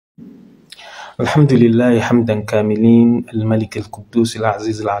الحمد لله حمدا كاملين الملك القدوس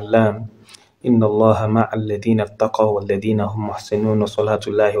العزيز العلام إن الله مع الذين اتقوا والذين هم محسنون صلاة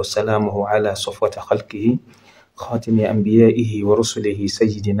الله وسلامه على صفوة خلقه خاتم أنبيائه ورسله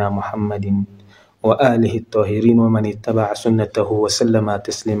سيدنا محمد وآله الطاهرين ومن اتبع سنته وسلم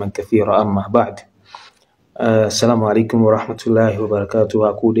تسليما كثيرا أما بعد. السلام عليكم ورحمة الله وبركاته.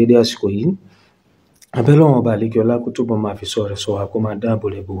 أقول لي أسكوين أبلغ بالك ولا كتب ما في سورة سوها كما داب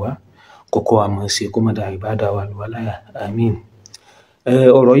لبوا kókó àmọ́ sí kó má da ìbádà wà lọ́láyà àmín.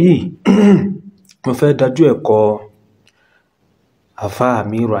 Ọ̀rọ̀ yìí mo fẹ́ dájú ẹ̀kọ́ àfá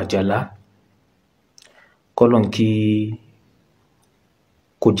Amir Ajala kọ́lọ̀n kí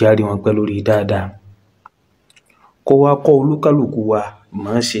kò járí wọn pẹ́ lórí dáadáa, kó wá kọ́ olúkálùkù wa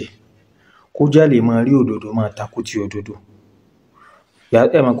máa ṣe kó já lè máa rí òdodo máa takú ti òdodo.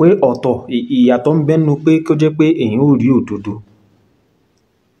 Ẹ mọ̀ pé ọ̀tọ̀ ìyàtọ̀ ń bẹ́nu pé kó jẹ́ pé èyàn ò rí òdodo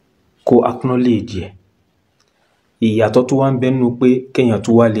kó acknowledge ẹ̀, ìyàtọ̀ tó wá ń bẹ́nu pé kéèyàn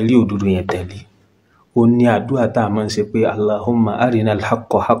tó wá lè rí òdodo yẹn tẹ̀lé. Ó ní àdúrà tá a máa ń ṣe pé Allahumma arina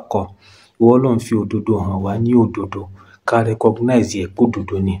al-haqqa haqqa, ìwọ Ọlọ́run fi òdodo hàn wá ní òdodo ká recognize ẹ̀ pé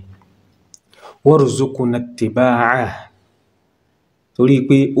òdodo ni. Warzuqna ittiba'a, torí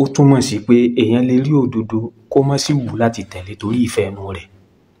pé ó túmọ̀ sí pé èèyàn lè rí òdodo kó má sì wù láti tẹ̀lé torí ìfẹ́ inú rẹ̀.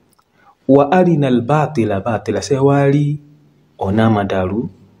 Wa arina al-batila batila, ṣe wá rí ọ̀nà màdàrú,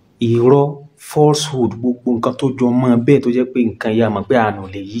 irọ́, falsehood, gbogbo nǹkan tó jọ mọ́ bẹ́ẹ̀ tó jẹ́ pé nǹkan ya mọ̀ pé àánú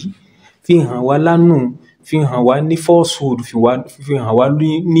lè yí, fi hàn wá lánù, fi hàn wá ní falsehood, fi hàn wá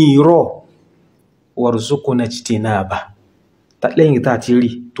ní irọ́. Warzuqna ijtinaba, lẹ́yìn tá a ti rí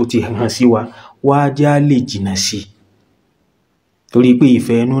tó ti hàn sí wa, wá já lè jìnà sí, torí pé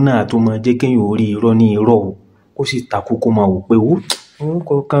ìfẹ́ inú náà tó máa jẹ́ kéèyàn orí irọ́ ní irọ́ o, kó sì takú kó máa wò pé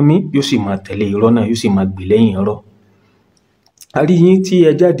orúkọ kan mi, yóò sì máa tẹ̀lé irọ́ náà, yóò sì máa gbè lẹ́yìn irọ́. Àrí yín tí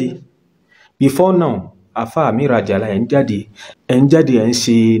ẹ jáde before now, àfá Amir Ajala ẹ̀ ń jáde ẹ̀ ń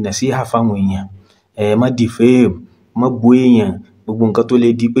ṣe nàṣíhà fáwọn èèyàn, ẹ má defame, má bú èèyàn, gbogbo nǹkan tó lè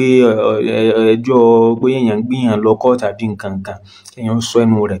di pé ẹjọ́ pé èèyàn ń gbìyàn lọ́kọ́ tàbí nǹkan kan, kéèyàn sọ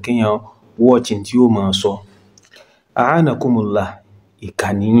ẹnu rẹ̀, kéèyàn watch tí ó máa sọ. A'anakumullah, ìkà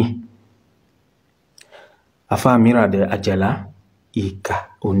níyìn. Àfá Amir Ajala, ìkà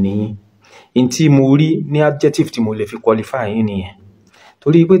òníyìn. In tí mo rí ní adjective tí mo lè fi qualify yín nìyẹn,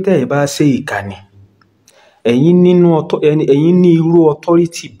 torí pé tẹ́ ẹ bá ṣe ìkà ni, ẹ̀yin ní irú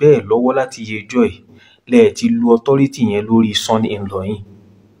authority bẹ́ẹ̀ lọ́wọ́ láti yẹjọ́ ẹ̀ lẹ́ẹ̀ ti lu authority yẹn lórí son in law yín.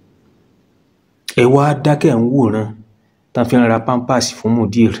 Ẹ wá dákẹ́ ń wòran tán fi ń ra pampers fún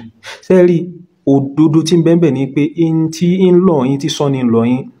mudir. Sẹ́rí òdodo tí ń bẹ́ẹ̀ ní pé tí in law yín, tí son in law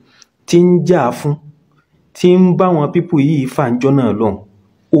yín tí ń jà fún, tí ń bá wọn pípù yìí fà ń jọ́ náà lọ́hùn,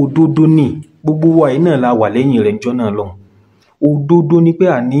 òdodo ni, gbogbo wa yìí náà la wà lẹ́yìn rẹ̀ jọ́ náà lọ́hùn. Òdodo ni pé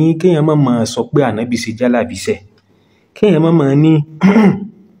àní kéèyàn má máa sọ pé ànábì ṣe jálàbíṣẹ́, kéèyàn má máa ní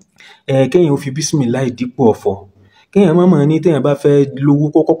kéèyàn ó fi bísímìláì dípò ọ̀fọ̀, kéèyàn má máa ní téèyàn bá fẹ́ lówó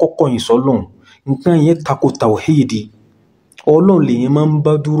kọ́kọ́ kọ̀yìn sọ́lọ́hun, nǹkan yẹn tako tàwhídì. Ọlọ́run lèyàn máa ń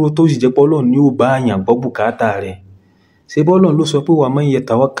bá dúró, tó sì jẹ́ pé Ọlọ́run ni ó bá àyàn gbọ́ bùkátà rẹ̀. Ṣé bọ́lọ́run ló sọ pé wa man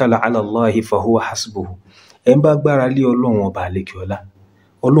yatawakkal ala Allahi fa huwa hasbuhu, ẹ̀ ń bá gbára lé Ọlọ́run ọba àlekè ọlá,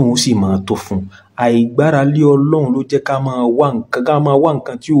 Ọlọ́run ó sì máa tó fún. Àìgbára lé Ọlọ́run ló jẹ́ ká máa wá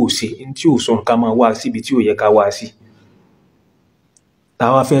nǹkan tí ò ṣe, tí ò sọ, ká máa wá síbi tí ò yẹ ká wá sí.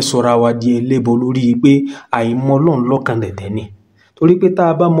 Táwa fẹ́ sọra wa di ẹlẹ́bọ lórí pé àìmọ̀ Ọlọ́run lọ́kan dẹ̀dẹ̀ ni, torí pé tá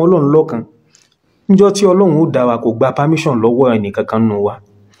a bá mọ̀ Ọlọ́run lọ́kan, níjọ́ tí Ọlọ́run ó dá wa kò gba permission lọ́wọ́ ẹnìkankan nù wa.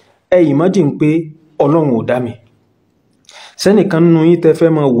 Ẹ imagine pé Ọlọ́run ò dá mi, sẹ́nìkan nínú yín tẹ́ fẹ́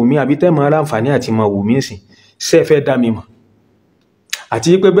máa wò mí àbí tẹ́ máa ráǹfààní àti máa wò mí sí, ṣé ẹ fẹ́ dá mi mọ̀?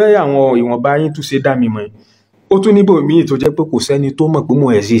 Àti pé bẹ́ẹ̀ àwọn ìwọ̀nba yín tún ṣe dá mi mọ̀, ó tún níbò míì tó jẹ́ pé kò sẹ́ni tó mọ̀ pé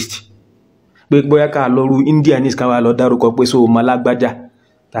mo exist, pé bóyá ká lọ ru India ní ká wá lọ dárúkọ pé so ọmọ lágbájá,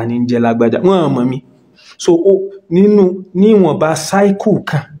 ta ni ń jẹ́ lágbájá, wọ́n mọ̀ mí. So nínú níwọ̀nba cycle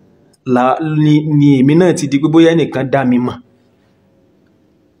kan ni èmi náà ti di pé bóyá ẹnìkan dá mi mọ̀,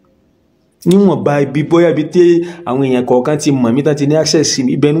 níwọ̀nba ibi bóyá ibi tí àwọn èèyàn kọ̀ọ̀kan ti mọ̀ mí, tá ti ní access sí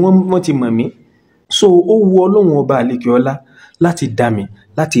mi, ibẹ̀ ni wọ́n ti mọ̀ mí. So ó wu Ọlọ́run ọba àlekè ọlá láti dá mi,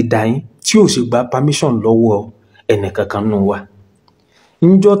 láti dá yín, tí ò sì gba permission lọ́wọ́ ẹnìkankan nù wa.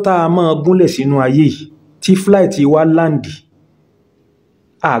 Níjọ́ tá a máa gúnlẹ̀ sínú ayé yìí, tí flight wa land,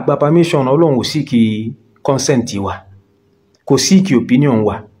 a gba permission, Ọlọ́run ò seek consent wa, kò seek opinion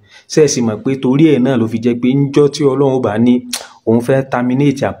wa. Ṣé ẹ sì mọ̀ pé torí ẹ̀ náà ló fi jẹ́ pé níjọ́ tí Ọlọ́run bá ní òun fẹ́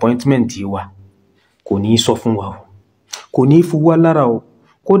terminate appointment wa, kò ní sọ fún wa o, kò ní fún wa lára o,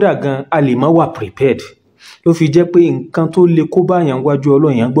 kódà gan a lè má wà prepared. Ló fi jẹ́ pé nǹkan tó lè kó bá yàn wájú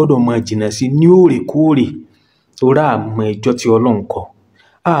Ọlọ́run yàn gbọ́dọ̀ máa jìnnà sí ní òrèkóòrè, torí àmọ́ ẹjọ́ tí Ọlọ́run kọ,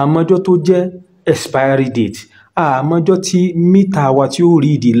 àmọ́jọ́ tó jẹ́, expiry date àmọ́jọ́ tí mítà wa tí ó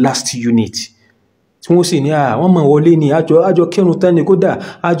rí the last unit tí wọ́n sì ní wọ́n mọ̀ wọlé ní àjọ kírun tán ni kódà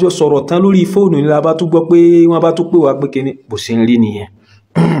àjọ sọ̀rọ̀ tán lórí fóònù ní la bá tún gbọ́ pé wọ́n bá tún pè wá pé kíní bó ṣe ń rí nìyẹn.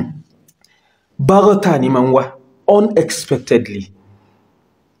 Bárọ́tà ni máa ń wá unexpectedly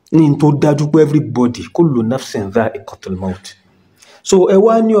ní tó dájú pé everybody kullu nafsin dha'iqatul maut. So ẹ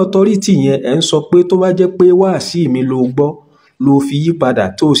wá ní authority yẹn ẹ̀ ń sọ pé tó bá jẹ́ pé wáàsí mi ló gbọ́ ló fi yí padà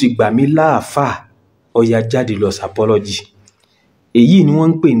tó sì gbà mí láàfáà ọ̀yà jáde lọ sí apology. Èyí ni wọ́n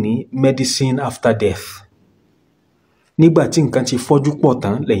ń pè ní medicine after death. Nígbà tí nǹkan ti fọ́jú pọ̀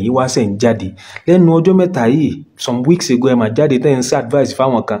tán lẹ́yìn wá ṣe ń jáde lẹ́nu ọjọ́ mẹ́ta yìí some weeks ago ẹ máa jáde tẹ́ ń ṣe advice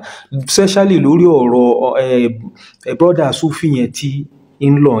fáwọn kan especially lórí ọ̀rọ̀ brother Sufi yẹn tí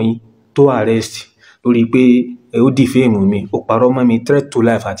ń lọ yín tó arrest lórí pé ó defame mi ó parọ́ mọ́ mi threat to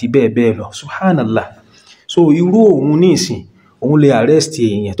life àti bẹ́ẹ̀ bẹ́ẹ̀ lọ subhanallah. So irú òun ní ìsìn òun lè arrest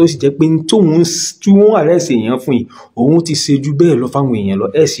èèyàn tó sì jẹ́ pé tí wọ́n arrest èèyàn fún yìí òun ti ṣe ju bẹ́ẹ̀ lọ fáwọn èèyàn lọ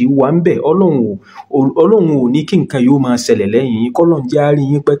ẹ̀ sì wà ń bẹ̀ ọlọ́run ò ní kí nǹkan yóò máa ṣẹlẹ̀ lẹ́yìn yín kọ́lọ́n jẹ́ àárín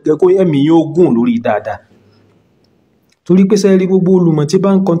yín pẹ́kẹ́ kó ẹ̀mí yóò gùn lórí dáadáa. Torí pé sẹ́ẹ̀rí gbogbo olùmọ̀ tí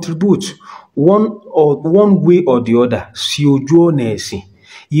bá ń contribute one way or the other sí ojú ọ̀nà ẹ̀sìn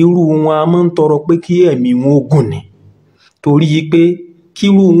irú wọn a máa ń tọrọ pé kí ẹ̀mí wọn ó gùn ni torí pé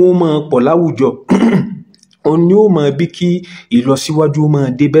kírú wọn máa pọ̀ láwùjọ ó ní ó máa bí kí ìlọsíwájú máa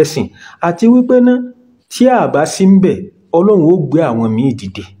dé bẹ́sìn àti wípé náà tí a bá sí ń bẹ̀ ọlọ́run ó gbé àwọn míì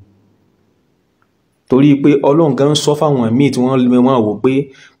dìde torí pé ọlọ́run gan sọ fáwọn míì tí wọ́n wò pé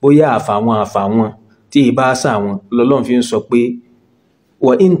bóyá àfàwọn tí ìbá sà wọn lọ́lọ́run fi ń sọ pé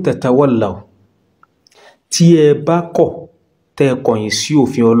wa in tatawallaw tí ẹ bá kọ̀ tẹ́ kọ̀yìn sí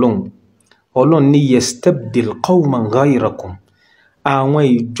òfin ọlọ́run ní yastabdil qawman ghayrakum àwọn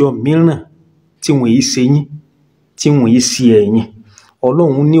ìjọ mìíràn tí wọ́n yìí ṣe yín tí wọ́n yìí sí ẹ̀yin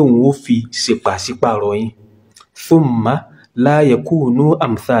ọlọ́run ní òun ó fi ṣèpàṣípàrọ̀ yín thumma la yakunu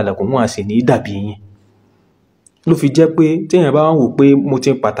amthalakum wọn a sì ní dàbí yín. Ló fi jẹ́ pé téèyàn bá wò pé mo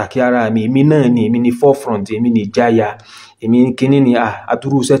ti pàtàkì ara mi èmi náà ni èmi ni forefront èmi ni ìjáyà èmi kíní ni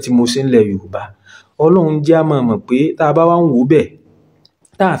àdúrú iṣẹ́ tí mo ṣe ń lẹ̀ Yorùbá ọlọ́run jẹ́ àmọ́ mọ̀ pé tá a bá wá ń wò bẹ́ẹ̀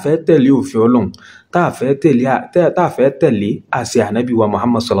tá a fẹ́ tẹ̀lé òfin ọlọ́run tá a fẹ́ tẹ̀lé àṣẹ ànábì wa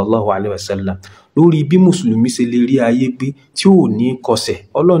Muhammad sallallahu alayhi wa sallam lórí bí mùsùlùmí ṣe lè rí ayé gbé tí ò ní kọsẹ̀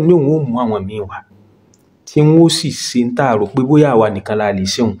ọlọ́run ní òun ó mú àwọn míì wá tí wọ́n sì ṣe ń tààrò pé bóyá àwa nìkan la lè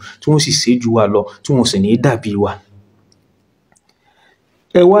ṣeun tí wọ́n sì ṣe jù wá lọ tí wọ́n sì ní dàbí wa.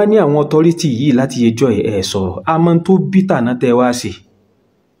 Ẹ wá ní àwọn authority yìí láti ẹjọ́ ẹ̀ sọ̀rọ̀ a máa tó bí tàná tẹ́ wá sí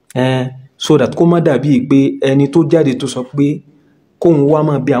so that kó má dàbí pé ẹni tó jáde tó sọ pé kóun wá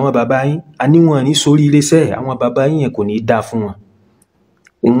máa bí àwọn bàbá yín àníwọ̀n ní sórí iléeṣẹ́ àwọn bàbá yín yẹn kò ní í dáa fún wọn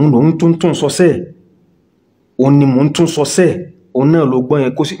òun lòun tún sọ sẹ́ẹ̀ òun ni mò ń tún sọ sẹ́ẹ̀ òun náà ló gbọ́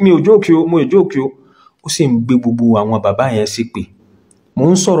yẹn kó sí mi ò jókè o ó sì ń gbé gbogbo àwọn bàbá yẹn sí pé mò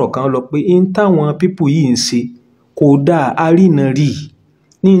ń sọ̀rọ̀ kan lọ pé in táwọn pípù yìí ń ṣe kò dáa arínà rí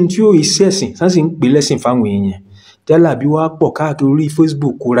ní tí ó iṣẹ́ ẹ̀sìn sáà sì ń pè lẹ́sìn fáwọn èèyàn jálàbí wàá pọ̀ káàkiri orí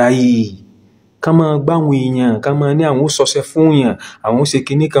Facebook kóra yìí ká máa gbáwọn èèyàn ká máa ní àwọn sọsẹ fún èèyàn àwọn ṣe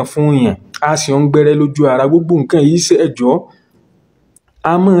kinní kan fún èèyàn á sì ń gbẹ́rẹ́ lójú ara gbogbo nǹkan yìí ṣe ẹjọ́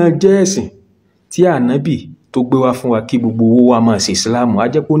a máa jẹ́ ẹ̀sìn tí ànábì tó gbé wá fún wa kí gbogbo owó wa máa ṣe ìsìláàmù á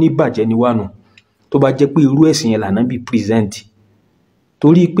jẹ́ pé ó ní bàjẹ́ ní wánu tó bá jẹ́ pé irú ẹ̀sìn yẹn lànábì present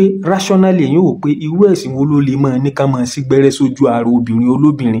torí pé rationally yóò wò pé irú ẹ̀sìn wo ló lè máa ní ká máa sí gbẹ́rẹ́ sójú ara obìnrin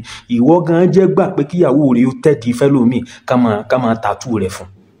olóbìnrin ìwọ gan jẹ́ gbà pé kíyàwó rẹ̀ ó tẹ̀dí fẹ́lòmíì ká máa tàtú rẹ̀ fún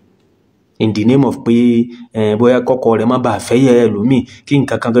in the name of pé bóyá kọ́kọ́ rẹ̀ má bàa fẹ́ yẹ ẹlòmíì kí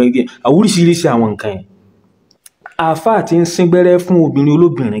nǹkan kan oríṣiríṣi àwọn nǹkan yẹn àáfàá tí ń sín gbẹ́rẹ́ fún obìnrin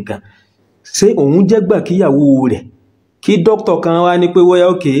olóbìnrin gan ṣé òun jẹ́ gbà kíyàwó rẹ̀ kí dókítà kan wá ní pé wọ́yá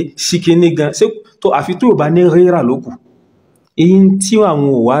òkè sí kinní gan ṣé tó àfi tó bá ní rírà lókù èyí tí àwọn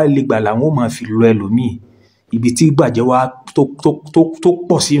ò wá lè gbà làwọn ò máa fi lọ ẹlòmíì ibi tí ìbàjẹ́ wa tó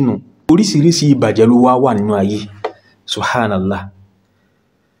pọ̀ sínú oríṣiríṣi ìbàjẹ́ ló wà nínú ayé subhanallah.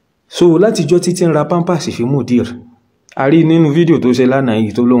 So látijọ́ títí ń ra pampers fi Mudir a rí nínú fídíò tó ṣe lánàá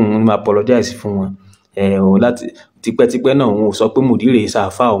yìí tó lóun máa apologize fún wọn láti tipẹ́tipẹ́ náà òun ò sọ pé Mudir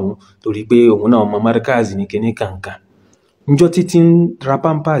ṣàfà òun torí pé òun náà ọmọ Markaz ní kinní kankan níjọ́ títí ń ra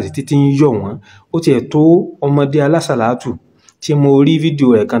pampers títí ń yọ̀ wọ́n ó tiẹ̀ tó ọmọdé alásàlátù tí mo rí fídíò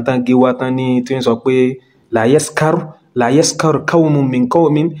rẹ̀ kan tán gé wá tán ní tí ń sọ pé la yaskar qawmun min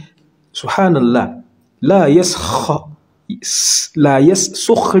qawmin subhanallah la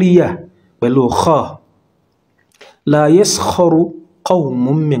yaskhriya pẹ̀lú kha la yaskharu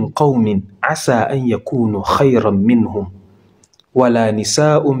qawmun min qawmin asa an yakunu khayran minhum wala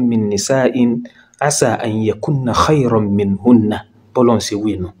nisa'un min nisa'in asa an yakunna khayran minhunna bọ́lọ́n ṣe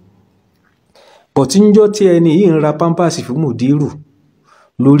wí nù. bọ̀ tí ń jọ́ tí ẹni yìí ń ra pampers fún mùdírù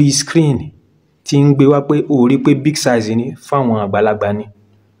lórí screen tí ń gbé wá pé ó rí pé big size ni fáwọn àgbàlagbà ni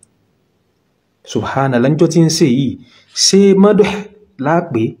subhanallah níjọ́ tí ń ṣe yìí ṣé mọ́dọ̀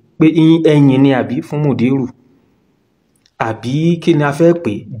láàpẹ́ pé ẹ̀yìn ni àbí fún mùdírù àbí kí ni a fẹ́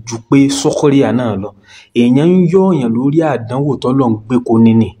pè jù pé sọ́kọ́ríà náà lọ èèyàn ń yọ èèyàn lórí àdánwò tọ́lọ̀ ń gbé kó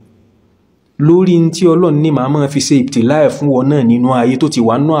níní lórí tí ọlọ́run ní màá máa fi ṣe ìtìláẹ̀ fún wọn náà nínú ayé tó ti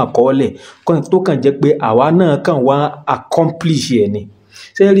wà nínú àkọọ́lẹ̀ tó kàn jẹ́ pé àwa náà kàn wá accomplish ẹ̀ ni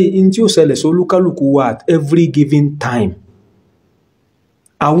sẹ́rí in tí ó ṣẹlẹ̀ sí olúkálùkù wa at every given time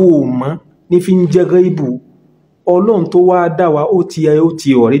àwọn ò mọ̀ ní fi ń jẹ́ gẹ́ìbù ọlọ́run tó wá dá wa ó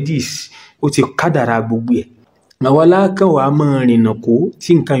ti already ó ti kádàrá gbogbo ẹ̀ àwa lákàn wá máa rìnà kó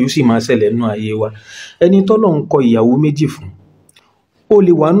tí nǹkan yóò sì máa ṣẹlẹ̀ nínú ayé wa ẹni tọ́lọ̀ ń kọ ìyàwó méjì fún ó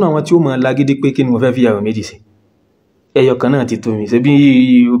lè wà nínú àwọn tí ó máa lágídí pé kí ni mo fẹ́ fi ìyàwó méjì sí ẹyọ kan náà ti tó mi ṣe bí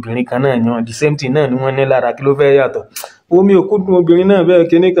obìnrin kan náà yan the same thing náà ni wọ́n ní lára kí ló fẹ́ yàtọ̀ omi òkúdùn obìnrin náà bẹ́ẹ̀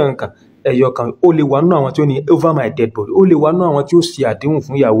kíní kankan ẹyọ kan ó lè wà nínú àwọn tí ó ní over my dead body ó lè wà nínú àwọn tí ó ṣe àdéhùn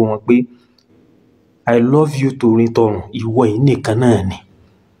fún ìyàwó wọn pé I love you torin tọrùn ìwọ yìí nìkan náà ni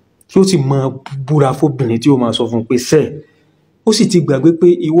tí ó sì máa búra fóbìnrin tí ó máa sọ fún pé sẹ́ẹ̀ ó sì ti gbàgbé pé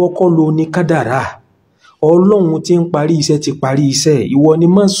ìwọ kọ́ ló ní kádàrá ọlọ́run tí ń parí iṣẹ́ ti parí iṣẹ́ ìwọ ni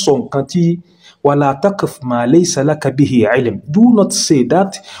má sọ nǹkan tí wala taqf ma laysa laka bihi ilm do not say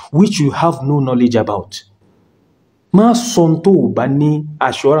that which you have no knowledge about má sọ tó o bá ní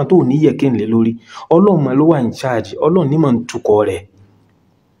assurance tó o ní yẹ̀kín lé lórí ọlọ́run mà ló wà in charge ọlọ́run ní mà ń tukọ̀ rẹ̀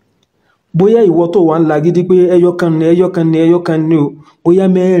bóyá ìwọ tó wà ń lagídí pé ẹyọkan ni o bóyá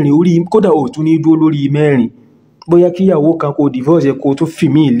mẹ́rin orí kódà ò tún ní dúró lórí mẹ́rin bóyá kíyàwó kan kó divorce kó tó fi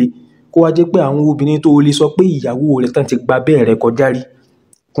mí ilé kó wá jẹ́ pé àwọn obìnrin tó lè sọ pé ìyàwó rẹ̀ tán ti gba bẹ́ẹ̀ rẹ̀ kọjá rí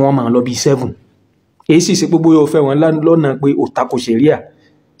kí wọ́n máa lọ bí 7 èyí sì ṣe pé bóyá o fẹ́ wọn lọ́nà pé ò tako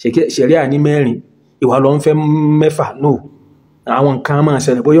ṣẹ̀ríà ní mẹ́rin ìwà lọ ń fẹ́ 6 no àwọn nǹkan máa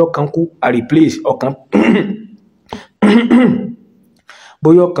ṣẹlẹ̀ bóyá ọ̀kan kú a replace ọ̀kan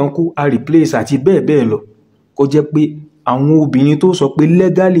bóyá ọ̀kan kú a replace àti bẹ́ẹ̀ bẹ́ẹ̀ lọ kó jẹ́ pé àwọn obìnrin tó sọ pé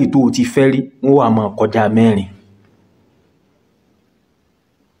legally tó ti fẹ́ rí wọ́n wà máa kọjá 4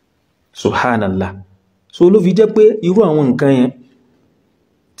 subhanallah so ló fi jẹ́ pé irú àwọn nǹkan yẹn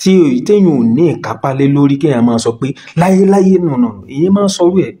tí téèyàn ò ní ìkápá lé lórí kéèyàn máa sọ pé láyéláyé nùnà èyí máa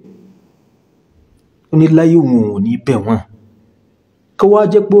sọrú ẹ̀ ó ní láyé òun ò ní bẹ̀ wọ́n kó wá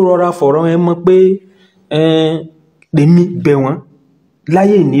jẹ́ pé rọra fọ̀rọ̀ ẹ mọ́ pé èmi bẹ̀ wọ́n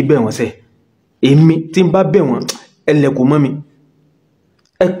láyé ní bẹ̀ wọ́n sẹ̀ èmi tí ń bá bẹ̀ wọ́n ẹlẹ́kùn mọ́ mi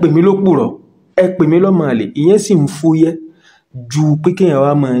ẹ pè mí ló pùrọ̀ ẹ pè mí lọ́mọ àlè ìyẹn sì ń fúyẹ́ ju pé kéèyàn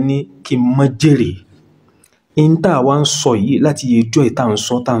wá máa ní kí n mọ́ jèrè in tá a wá ń sọ yìí láti ẹjọ́ ẹ̀ tá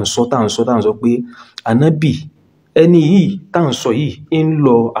à ń sọ pé ànábì ẹni yìí tá à ń sọ yìí ń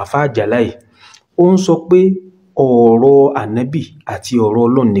lọ àfá Àjàlá yìí ó ń sọ pé ọ̀rọ̀ ànábì àti ọ̀rọ̀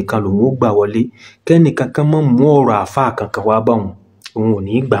Ọlọ́run nìkan lòun ó gbà wọlé kẹ́nìkan kan mọ́ mú ọ̀rọ̀ àfá kankan wá bá òun ò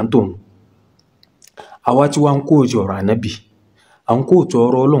ní gbà ń tòun àwa tí wá ń kóòtù ọ̀rọ̀ ànábì à ń kóòtù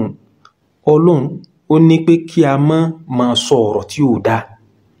ọ̀rọ̀ Ọlọ́run ó ní pé kí a máa sọ ọ̀rọ̀ tí ò dáa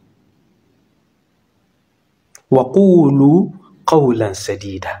wa qulu qawlan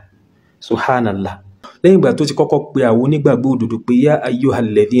sadida subhanallah lẹ́yìn ìgbà tó ti kọ́kọ́ pe àwọn onígbàgbọ́ òdodo pé ya ayyuhal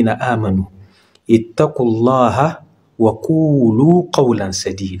ladhina amanu ittaqullaha wa qulu qawlan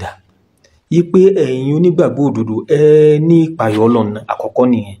sadida yí pé ẹ̀yin onígbàgbọ́ òdodo ẹ ní ìpayọ̀ Ọlọ́run àkọ́kọ́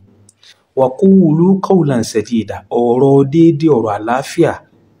nìyẹn wa qulu qawlan sadida ọ̀rọ̀ déédé ọ̀rọ̀ àlàáfíà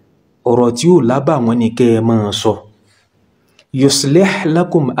ọ̀rọ̀ tí ó lábà wọn ni kẹ́ ẹ máa sọ yuslih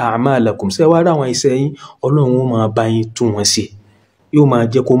lakum a'malakum ṣé wá ra àwọn iṣẹ́ yín Ọlọ́run ó máa bá yín tún wọn ṣe yóò máa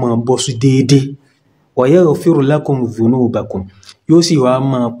jẹ́ kó máa bọ́ sí déédé wa yaghfiru lakum dhunubakum yóò sì wá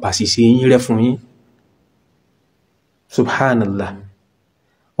máa pàṣìṣe yín rẹ́ fún yín subhanallah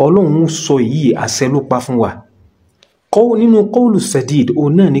Ọlọ́run sọ yìí àṣẹ ló pa fún wa nínú qawlu sadid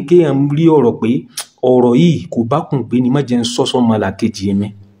òun náà ni kéèyàn rí ọ̀rọ̀ pé ọ̀rọ̀ yìí kò bá kùn gbé ni má jẹ́ ń sọ́sọ́ mọ́làkejì mi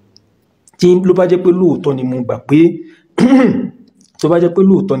tí ló bá jẹ́ pé lóòótọ́ ni mo gbà pé tó bá jẹ́ pé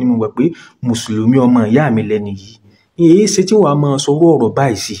lóòótọ́ ni mo gbà pé mùsùlùmí ọmọ ìyá mi lẹ́ni yìí èyí ṣe tí wàá máa sọ ọ̀rọ̀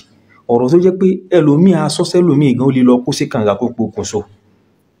báyìí sí ọ̀rọ̀ tó jẹ́ pé ẹlòmíì asọ́sẹ́lòmíì gan ó lè lọ kó sí kànga kó pokùnso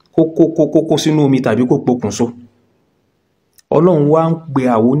kó sínú omi tàbí kó pokùnso Ọlọ́run wá ń pe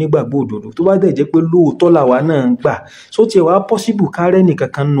àwọn onígbàgbọ́ òdodo tó bá dẹ̀ jẹ́ pé lóòótọ́ làwa náà ń gbà só tiẹ̀ wá pọ́síbù kárẹ́ nìkan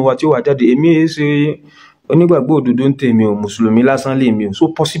kan nínú wa tí ó wà jáde èmi ṣe onígbàgbọ́ òdodo ń tèmi ò mùsùlùmí lásán lè mi ò so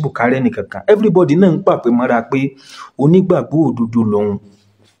possible kárẹ́ nìkan kan everybody náà ń pàpè mọ́ra pé onígbàgbọ́ òdodo lòun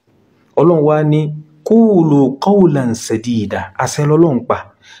Ọlọ́run wá ní qulu qawlan sadida àṣẹ lọ́lọ́run pa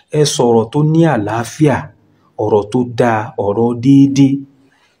ẹ sọ̀rọ̀ tó ní àlàáfíà ọ̀rọ̀ tó dáa ọ̀rọ̀ déédéé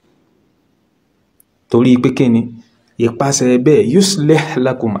torí pé kíni ìpasẹ̀ bẹ́ẹ̀ yuslih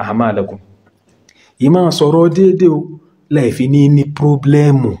lakum a'malakum ìmá sọ̀rọ̀ déédé o láìfi ní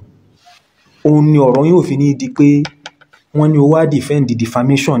pírọ́blẹ́mù òun ni ọ̀rọ̀ yóò fi ní di pé wọ́n ní ó wá defend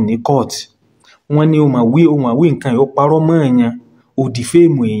defamation ní court wọ́n ní ó mà wí nǹkan yóò parọ́ mọ́ èèyàn ó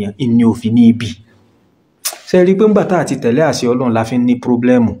defame èèyàn ìní òfin ní ibi ṣe rí pé ńgbà táà ti tẹ̀lé àṣẹ ọlọ́run la fi ní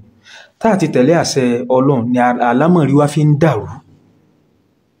pírọ́blẹ́mù táà ti tẹ̀lé àṣẹ ọlọ́run ni àlámọ̀rí wa fi ń dàrú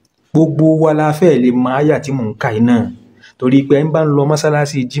gbogbo wa la fẹ́ lè máa yà tí mò ń ka iná torí pé ń bá ń lọ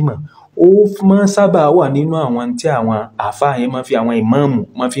mọ́sálásí jímọ̀ ó máa sábà wà nínú àwọn tí àwọn àfáà yẹn máa fi àwọn ìmáàmù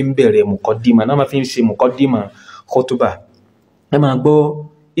máa fi ń bẹ̀rẹ̀ mùkọ́dímà náà máa fi ń ṣe mùkọ́dímà khutuba ẹ máa gbọ́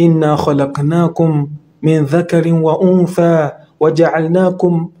inna khalaqnakum min dhakarin wa untha wa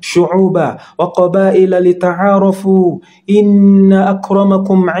ja'alnakum shu'uban wa qaba'ila lita'arafu inna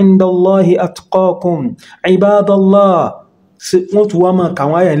akramakum 'inda Allahi atqakum ibadallah wọ́n tún wá máa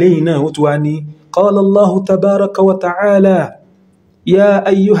kàwọn àyà lẹ́yìn náà wọ́n tún wá ní qala Allahu tabaraka wa ta'ala ya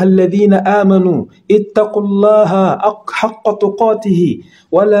ayyuhal ladhina amanu ittaqullaha haqqa tuqatihi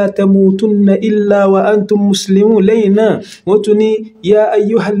wa la tamutunna illa wa antum muslimun lẹ́yìn náà wọ́n tún ní ya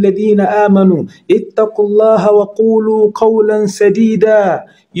ayyuhal ladhina amanu ittaqullaha wa qulu qawlan sadida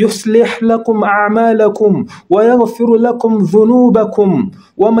yuslih lakum a'malakum wa yaghfir lakum dhunubakum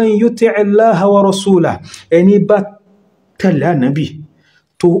wa man yuti'illaha wa rasulahu ẹni bá tẹ̀lé ànábì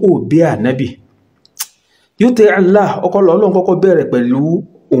tó ó bí ànábì yóò tẹ́ Allah ọkọ̀lọ́ ọlọ́run kọ́kọ́ bẹ̀rẹ̀ pẹ̀lú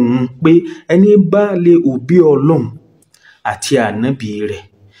òun pé ẹni bá lè òbí ọlọ́run àti ànábì rẹ̀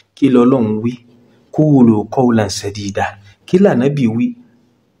kí lọ́lọ́run wí qulu qawlan sadida kí lànábì wí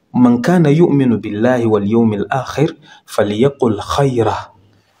man kana yu'minu billahi wal yawmil akhir falyaqul khayra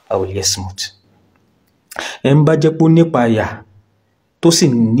aw liyasmut ẹ̀ ń bá jẹ́ pé nípa àyà tó sì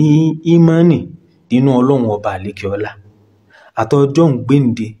ní ìmánì nínú ọlọ́run ọba àlékiọlá àtọjọ́ ń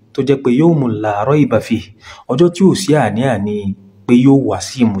gbéǹde tó jẹ́ pé yawmun la rayba fihi ọjọ́ tí ò sí àní-àní pé yóò wá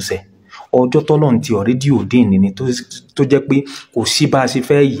sí ìmúṣẹ ọjọ́ tọ́lọ́run ti already ordain ni tó jẹ́ pé kò sí bá a ṣe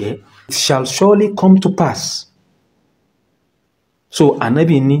fẹ́ yẹ it shall surely come to pass so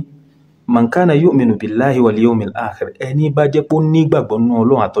ànábì ní man kana yu'minu billahi wal yawmil akhir ẹni bá jẹ́ pé ó nígbàgbọ́ nínú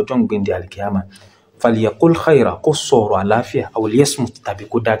ọlọ́run àtọjọ́ ń gbéǹde àlìkíyàmá falyaqul khayra kó sọ̀rọ̀ àlàáfíà aw liyasmut tàbí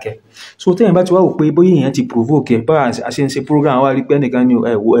kó dákẹ́ so tẹ́yìn bá ti wá wò pé bóyá èèyàn ti provoke ẹ̀ bá a ṣe ń ṣe program wá rí pé ẹnìkan ní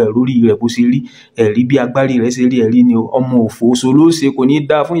ẹ̀rúrí rẹ̀ bó ṣe rí ẹ̀rí bí agbárí rẹ̀ ṣe rí ẹ̀rí ni ọmọ òfò oṣù ló ṣe kò ní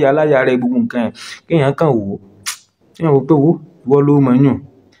dá fún yàláyà rẹ̀ gbogbo nǹkan ẹ̀ kéèyàn kàn wò kéèyàn wò pé ìwọ ló mọ̀ yàn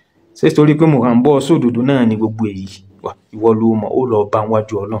ṣé torí pé mo kàn ń bọ́ sódòdó náà ni gbogbo èyí ìwọ ló mọ̀ ó lọ bá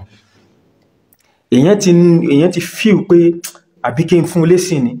wájú ọlọ́run èèyàn ti feel pé àbí kí n fún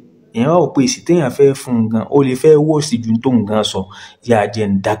lésìn ni èèyàn wá pé èsì téèyàn fẹ́ fún un gan ó lè fẹ́ wọ́ọ̀sì ju tó ń gan sọ yà jẹ́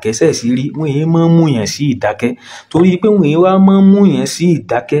ń dákẹ́ sẹ́ẹ̀sì rí wọ́n èèyàn máa ń mú yàn sí ìdákẹ́ torí pé wọ́n èèyàn wá máa ń mú yàn sí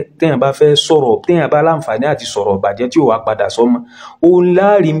ìdákẹ́ téèyàn bá fẹ́ sọ̀rọ̀ téèyàn bá láǹfààní àti sọ̀rọ̀ ìbàjẹ́ tí ò wá padà sọ́mọ́ ó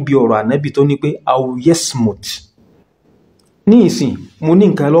láàrin bí ọ̀rọ̀ ànábì tó ní pé aw yasmut ní ìsìn mo ní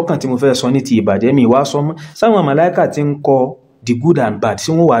nǹkan lọ́kàn tí mo fẹ́ sọ ní ti ìbàjẹ́ mi wá sọ́mọ́ sáwọn màláíkà ti ń kọ the good and bad tí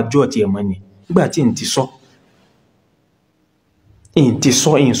wọ́n wá jọ́ ti ẹ̀mọ́ ni nígbà tí n ti sọ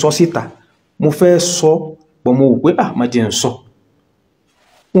ìyìn sọ síta mo fẹ́ sọ bọ̀ mo wò pé má jẹ́ ń sọ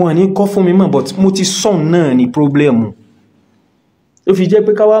wọn ní kọ́ fún mi mọ̀ but mo ti sọ náà ní problemu ó fi jẹ́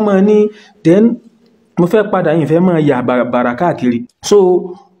pé káwá máa ní then mo fẹ́ padà yìí fẹ́ máa yà bàrà káàkiri so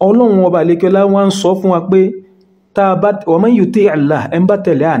ọlọ́run ọba àlékiọlá wá ń sọ fún wa pé tá a bá wa man yuti Allah ẹ̀ ń bá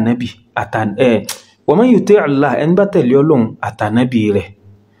tẹ̀lé ànábì wa man yuti Allah ẹ̀ ń bá tẹ̀lé ọlọ́run àtànábì rẹ̀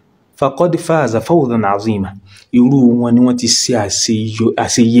faqad faza fawzan azima irú wọn ni wọ́n ti ṣe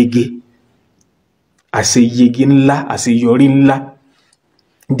àṣeyege ńlá àṣeyọrí ńlá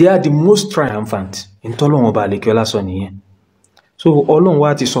they are the most triumphant in tọ́lọ́run ọba àlékiọlá sọ nìyẹn so ọlọ́run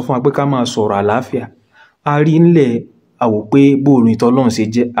wa ti sọ fún wa pé ká máa sọ̀rọ̀ àlàáfíà a rí ńlẹ̀ àwò pé bóòrùn ìtọ́lọ́run ṣe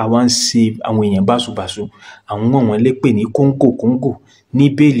jẹ́ àwọn ń ṣe àwọn èèyàn báṣubàṣu àwọn wọn lè pè ní kóńgò ní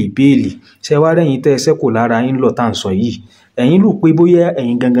béèlì ṣe wá rẹ́yìn tẹ́ ẹsẹ́ kò lára yín lọ tá à ń sọ yìí ẹ̀yin ló pé bóyá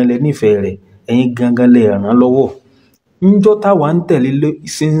ẹ̀yin gangan lẹ nífẹ̀ẹ́ rẹ̀ ẹ̀yin gangan lẹ ràn lọ́wọ́ níjọ́ táwa ń tẹ̀lé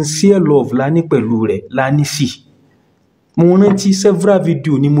sincere love la ní pẹ̀lú rẹ̀ la ní sí mo rántí several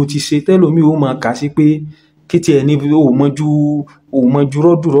video ni mo ti ṣe tẹ́lómi ó máa kà sí pé kété ẹni òmọjú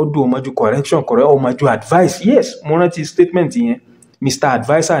rọ́dù òmọjú correction òmọjú advice yes mo rántí statement yẹn Mr.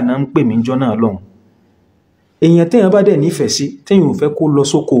 Adviser náà ń pè mí jọ náà lọ́hùn èèyàn téèyàn bá dẹ̀ nífẹ̀ẹ́ sí téèyàn ò fẹ́ kó lọ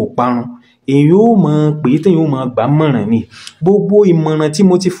sóko òparun èyí ó mọ̀ pé téèyàn ó mọ̀ gbà mọ̀ràn ni gbogbo ìmọ̀ràn tí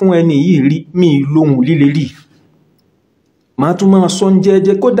mo ti fún ẹni yìí rí mi lóhùn líle rí màá tún máa sọ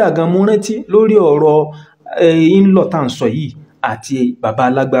jẹ́jẹ́ kódà gan mo rántí lórí ọ̀rọ̀ in-law tá à ń sọ yìí àti bàbá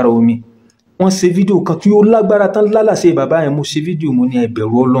alágbára omi wọ́n ṣe fídíò kan tí ó lágbára tán lálàsẹ bàbá yẹn mo ṣe fídíò mo ní ẹ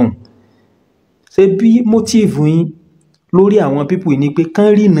bẹ̀rù Ọlọ́run ṣé bí motive yín lórí àwọn people ní pé kán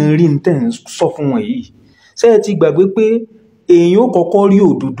rí náà rí tẹ́ ń sọ fún wọn yìí ṣé ẹ ti gbàgbé pé èèyàn ó kọ́kọ́ rí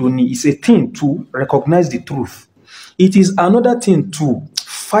òdodo ni. It's a thing to recognize the truth. It is another thing to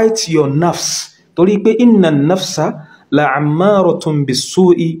fight your nafs torí pé inna nafsa la'ammaratun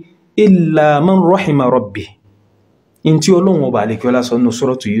bis-su'i illa man rahima rabbi. In tí Ọlọ́run ọba àlekí ọlá sọ nínú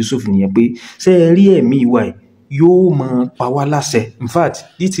suratu Yusuf nìyẹn pé ṣé ẹ rí ẹ̀mí ìwà ẹ̀ yóò máa pa wá láṣẹ. In fact,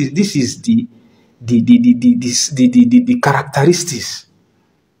 this is the characteristics.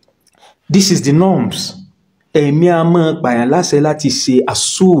 This is the norms. Ẹ̀mí a máa pààyàn láṣẹ láti ṣe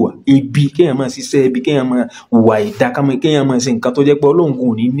àsùwà ibi, kéèyàn máa ṣiṣẹ́ ibi, kéèyàn máa wà ìdákámọ́, kéèyàn máa ṣe nǹkan tó jẹ́ pé Ọlọ́run kò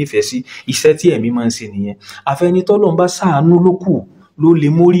ní nífẹ̀ẹ́ sí. Iṣẹ́ tí ẹ̀mí máa ń ṣe nìyẹn. Àfẹ́ni tọ́lọ́run bá ṣàánú ló kù ló lè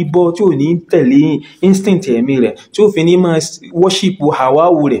mórí bọ́ tí ò ní tẹ̀lé instinct ẹ̀mí rẹ̀, tí ò fi ní máa worship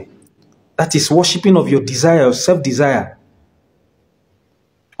hawawu rẹ̀. That is worshiping of your desire, your self-desire.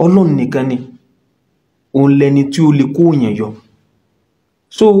 Ọlọ́run nìkan ni òun lẹni tí ó lè kó èèyàn yọ.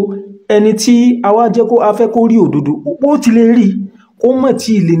 So ẹni tí àwa jẹ́ kó afẹ́ kó rí òdodo ó ti lè rí kó mọ̀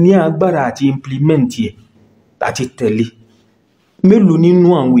tí ilé ní agbára àti implement ẹ̀ àti tẹ̀lé. Mélòó nínú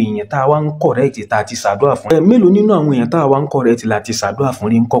àwọn èèyàn tá a wá ń correct tá a ti ṣàdúrà fún. Mélòó nínú àwọn èèyàn tá a wá ń correct láti ṣàdúrà fún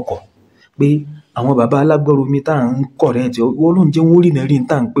rí ń kọ̀kọ̀ pé àwọn bàbá alágbọ̀rọ̀ mi tá à ń correct Ọlọ́run jẹ́ wọ́n rí náà rí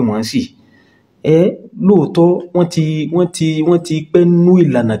tá à ń pè wọ́n sí. Lóòótọ́ wọ́n ti pẹ́ nú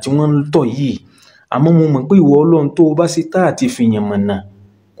ìlànà tí wọ́n ń tọ̀ yìí, àmọ́ mo mọ̀ pé ìwọ Ọlọ́run tó o bá ṣe tá àti fìyàn mọ̀nà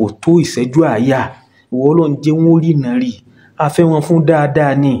kò tó ìṣẹ́jú àáyá. Ìwọ Ọlọ́run jẹ́ wọ́n rí náà rí, a fẹ́ wọn fún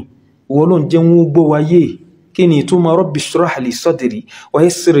dáadáa ni. Ìwọ Ọlọ́run jẹ́ wọ́n gbọ́ wáyé. Kí ni ìtumọ̀ rabbi shrah li sadri wa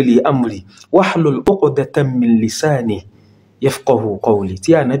yassir li amri wahlul uqdatan min lisani yafqahu qawli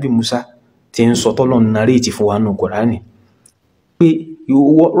tí Ànábì Musa ti ń sọ tọ́lọ́run narrate fún wa nínú Kùránì pé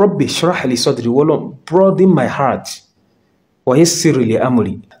rabbi shrah li sadri, Ọlọ́run broaden my heart wa yassir li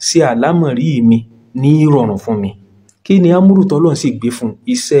amri, sí àlámọ̀rí mi ní ìrọ̀rùn fún mi. Kí ni amúrù tọ́lọ́run sì gbé fún?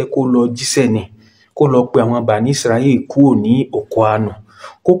 Iṣẹ́ kó lọ jíṣẹ́ ni, kó lọ pe àwọn Bani Israel kúrò ní oko àánú,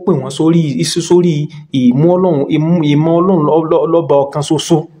 kó pè wọ́n sórí ìmọ̀ Ọlọ́run lọ́ba ọ̀kan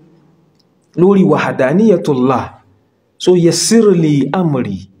ṣoṣo, lórí wahdaniyatullah. So yassir li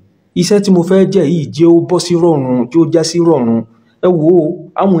amri, iṣẹ́ tí mo fẹ́ jẹ́ yìí jẹ́ ó bọ́ sí rọrùn, jẹ́ ó já sí rọrùn. Ẹ wo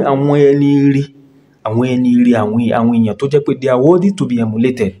àwọn ẹni ire, àwọn èèyàn tó jẹ́ pé they are worthy to be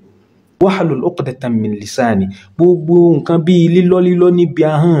emulated. Wahlul uqdatan min lisani, gbogbo nǹkan bí lílọ́ níbi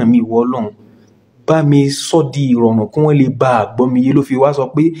ahọ́n mi ìwọ Ọlọ́run bá mi sọ di ìrọ̀rùn kí wọ́n lè bá àgbọ́ mi yé. Ló fi wá sọ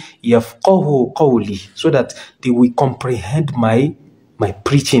pé yafqahu qawli, so that they will comprehend my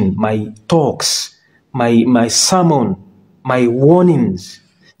preaching, my talks, my sermon, my warnings,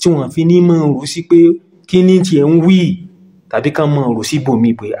 tí wọ́n fi ní máa rò sí pé kí ni tí ẹ ń wí tàbí ká máa rò sí bòmí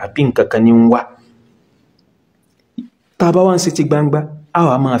pé àbí nǹkan kan ní ń wá. Tá a bá wá ń ṣe ti gbangba a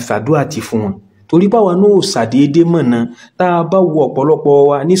wá máa fàdúrà ti fún wọn torí báwa náà ò ṣàdédé mọ̀nà. Tá a bá wo ọ̀pọ̀lọpọ̀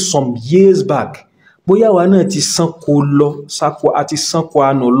wa ní some years back, bóyá wa náà ti sanko lọ àti sanko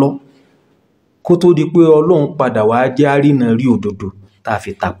àánú lọ kó tó di pé Ọlọ́run padà wá jẹ́ àrínà rí òdodo tá a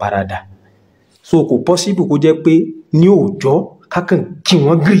fi ta parada. So kò possible kó jẹ́ pé ní òòjọ́ kákan kí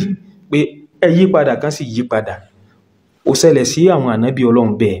wọ́n gírì pé ẹ yí padà kan sì yí padà. Ó ṣẹlẹ̀ sí àwọn ànábì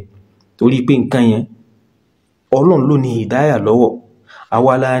Ọlọ́run bẹ́ẹ̀ torí pé nǹkan yẹn Ọlọ́run ló ní hidayah lọ́wọ́.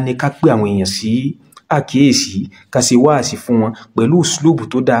 Àwa la ní ká pé àwọn èèyàn sí àkíyèsí, ká ṣe wáàsí fún wọn pẹ̀lú uslubu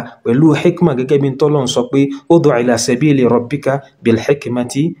tó dáa, pẹ̀lú hikma, gẹ́gẹ́ bí t'Ọlọ́run sọ pé ud'u ila sabili rabbika bil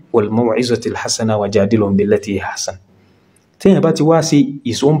hikmati wal maw'izati al hasana wajadilhum billati hiya ahsan. Téèyàn bá ti wá sí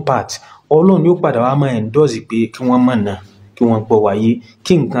his own part, Ọlọ́run yóò padà wá máa endorse pé kí wọ́n mọ̀nà, kí wọ́n gbọ́ wáyé,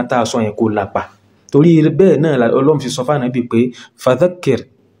 kí nǹkan tá a sọ yẹn kó lápá. Torí bẹ́ẹ̀ náà Ọlọ́run fi sọ fún Ànábì pé fadhakkir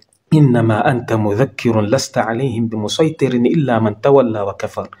innama anta mudhakkirun lasta alayhim bimusaytirin illa man tawalla wa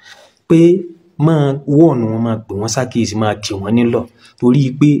kafar. Pé máa wọ́ọ̀nù wọn, máa pè wọ́n sákèsí, máa kì wọ́n nílọ̀ torí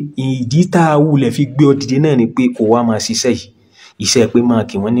pé ìdí tá a wulẹ̀ fi gbé ọ dìde náà ni pé kò wá máa ṣiṣẹ́ yìí, iṣẹ́ pé máa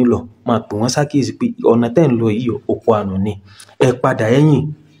kì wọ́n nílọ̀, máa pè wọ́n sákèsí pé ọ̀nà tẹ́ ń lọ yìí òkú àánú ni, ẹ padà ẹ̀yìn,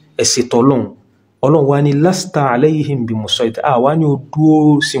 ẹ ṣètò Ọlọ́run. Ọlọ́run wá ní lasta alayhim bimusaytir, àwa ni ó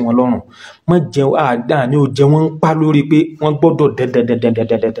dúró sí wọn lọ́rùn, má jẹ́ àdá ni ó jẹ́ wọ́n ń pa lórí pé wọ́n gbọ́dọ̀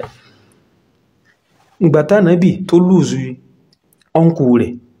dẹ́dẹ́dẹ́dẹ́dẹ́dẹ́. Ìgbà tá Ànábì tó lùzù ọ̀nkù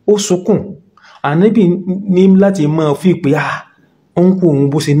rẹ̀ ó sunkún. Ànábì ní láti máa fi pé ọ̀nkù òun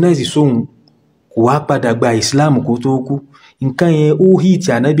bó ṣe náìsì sóhun kò wá padà gba Islam kó tó kú. Nǹkan yẹn ó hìtì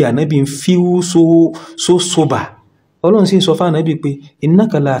Ànábì ń fíwú so sober. Ọlọ́run sì ń sọ fún Ànábì pé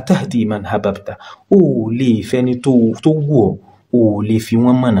innaka la tahdi man hababta, ó lè fẹ́ni tó wù ọ́, ó lè fi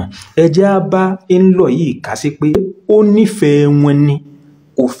wọ́n mọ̀nà. Ẹjẹ́ á bá ń lọ yìí kà sí pé ó nífẹ̀ẹ́ wọn ni,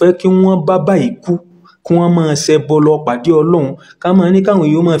 kò fẹ́ kí wọ́n bá báyìí kú kí wọ́n máa ṣẹbọ lọ pàdé Ọlọ́run ká máa ní káwọn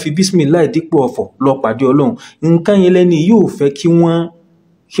èèyàn máa fi bísímìláì dípò ọ̀fọ̀ lọ pàdé Ọlọ́run nǹkan yẹn lẹ́ni yóò fẹ́ kí wọ́n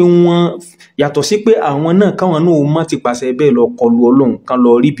yàtọ̀ sí pé àwọn náà káwọn náà má ti pàṣẹ bẹ́ẹ̀ lọ kọlu Ọlọ́run kan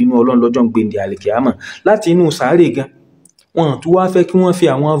lọ rí ìbínú Ọlọ́run lọ́jọ́ gbèǹdé àlìkìyámà láti inú sàárè gan wọn tún wá fẹ́ kí wọ́n fi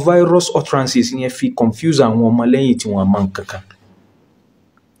àwọn virus utterances yẹn fi confuse àwọn ọmọlẹ́yìn tí wọ́n máa ń kankan.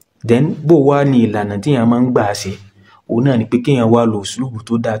 Then bó wá ní ìlànà tí yẹn máa ń gbà ṣe òun náà ni pé kéèyàn wá lo òṣùlùbù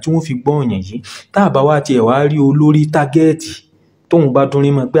tó dáa tí wọ́n fi gbọ́ ọ̀yàn yìí tá a bá wá tiẹ̀ wá rí olórí tágẹ́ẹ̀tì tóun bá dún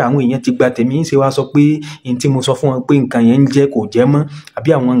rí mọ́ pé àwọn èèyàn ti gba tèmi ń ṣe wá sọ pé n tí mo sọ fún wọn pé nǹkan yẹn ń jẹ́ kò jẹ́ mọ́ àbí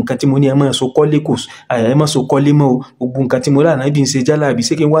àwọn nǹkan tí mo ní ẹ má so kọ́lé ẹ má so kọ́lé mọ́ o gbogbo nǹkan tí mo lá ànábì ń ṣe jálàbí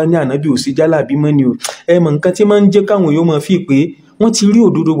ṣé kí n wá ní ànábì ò sí jálàbí mọ́ ni o ẹ mọ̀ nǹkan tí máa ń jẹ́ káwọn èèyàn máa fi pé wọ́n ti rí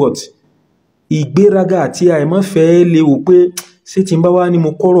òdodo but ìgbéraga àti àìmọ́fẹ́ lè wò pé ṣé tí n bá wá ní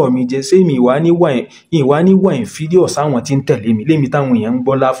mo kọ́rọ̀ mi jẹ ṣé mi ìwà ní wà inferior sáwọn tí ń tẹ̀lé mi lémi táwọn èèyàn ń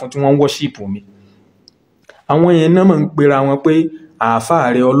gbọ́lá fún tí wọ́n ń worship mi. Àwọn yẹn náà máa ń pera wọn pé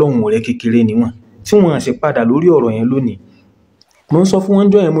àáfàá rẹ Ọlọ́run rẹ kékeré ni wọ́n tí wọ́n ṣe padà lórí ọ̀rọ̀ yẹn lónìí. Mo ń sọ fún wọn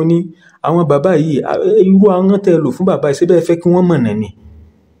jọ yẹn mo ní àwọn bàbá yìí irú àwọn tẹ́ lò fún bàbá yìí ṣé bẹ́ẹ̀ fẹ́ kí wọ́n mọ̀nà ni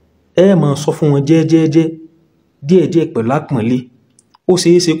ẹ máa sọ fún wọn jẹ́jẹ́jẹ́ díẹ̀díẹ̀ pẹ̀lú àpọ́nlé ó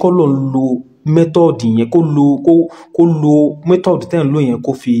ṣeé ṣe kọ́ lọ lo mẹ́tọ́ọ̀dì yẹn kó lo mẹ́tọ́ọ̀dì tẹ́ ń lò yẹn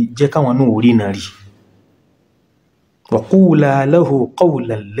kó fi jẹ́ káwọn náà orí náà rí. wa qula lahu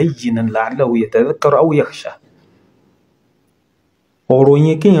qawlan layyinan la'allahu yatadhakkaru aw yakhsha. ọ̀rọ̀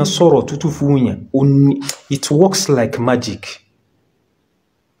yẹn kéèyàn sọ̀rọ̀ tútù fún yẹn it works like magic.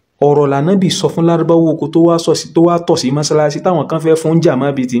 ọ̀rọ̀ lànàbì sọ fún lárúbáwò kó tó wá tọ̀ sí mọ́sálásí táwọn kan fẹ́ fún jàmá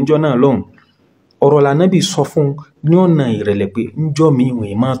bíi tí ń jọ náà lọ́hùn. ọ̀rọ̀ lànàbì sọ fún ní ọ̀nà ìrẹ̀lẹ̀ pé ńjọ́ mi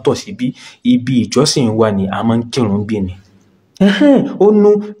ìwọ̀n máa tọ̀ sí ibi ìjọsìn wa ni a máa ń kírun bí ni.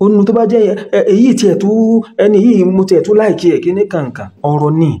 onu tó bá jẹ́ èyí tiẹ̀ tó ẹni yìí mo tiẹ̀ tó láìkí ẹ̀ kí ní kàǹkà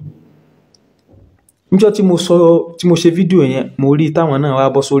ọ̀rọ̀ ni. níjọ́ tí mo ṣe fídíò yẹn mo rí táwọn náà wá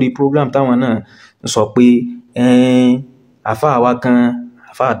bọ́ sórí program táwọn náà sọ pé àfáà wa kan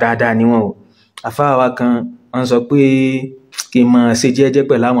àfáà dáadáa ni wọ́n o àfáà wa kan wọ́n sọ pé kí n máa ṣe jẹ́jẹ́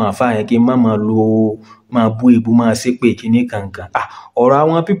pẹ̀lú àwọn àfáà yẹn kí n máa bú èbú máa ṣe pé kíní kankan ọ̀rọ̀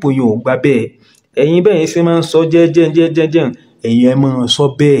àwọn pípò yìí ò gbà bẹ́ẹ̀ ẹ̀yin bẹ́ẹ̀ ṣe máa ń sọ jẹ́jẹ́ ẹ̀yin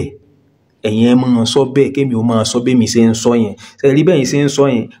ẹ máa sọ bẹ́ẹ̀ kémi ò máa sọ bẹ́ẹ̀ mi ṣe ń sọ yẹn ṣẹ̀rí bẹ́ẹ̀ ṣe ń sọ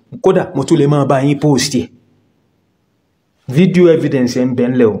yẹn kódà mo tún lè máa bá yín post yẹn video evidence ẹ̀ ń bẹ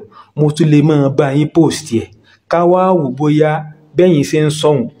ńlẹ̀ o mo tún lè máa bá yín post yẹn ká wá wò bóyá bẹ́yìn ṣe ń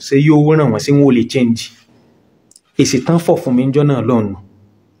sọ̀hún ṣe yóò ràn wọ́n sí wọn ò lè change èsì tán fọ̀ fún mi jọ náà lọ́nà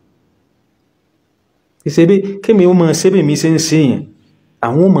ìṣẹ́bí kémi ó máa ṣẹ́bẹ̀ mi ṣe ń ṣe yẹn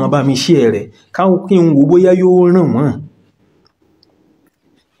àwọn ò máa bá mi ṣe rẹ̀ káwọn kí n wò bóyá yóò ràn wọ́n.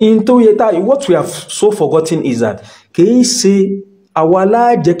 in tó yẹ tá what we have so forgotten is that kìí ṣe àwa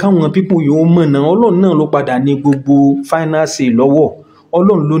aláàjẹ káwọn pípò yóò mọ̀ náà Ọlọ́run náà ló padà ní gbogbo final say lọ́wọ́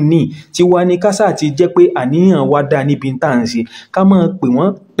Ọlọ́run ló ní tí wá ní kásá àti jẹ́ pé àníyàn wa dá níbi tá à ń ṣe ká máa pè wọ́n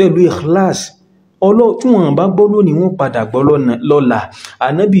pẹ̀lú ikhlas Ọlọ́run tí wọ́n bá gbọ́ lónìí wọ́n padà gbọ́ lọ́la.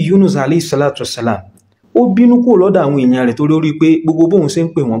 Ànábì Yunus alayhi salatu wassalam ó bínú kúrò lọ́dọ̀ àwọn èèyàn rẹ̀ torí orí pé gbogbo bóun ṣe ń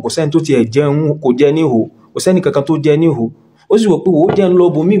pè wọ́n kò sẹ́ni tó tiẹ̀ jẹun kò jẹ níhò kò sẹ́ni kankan tó jẹ níhò ó sì wò pé ó jẹ́ ń lọ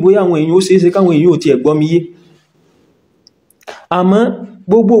bòmí bóyá àwọn èèyàn ó ṣeéṣe káwọn èèyàn ò tiẹ̀ gbọ́ mi yé. àmọ́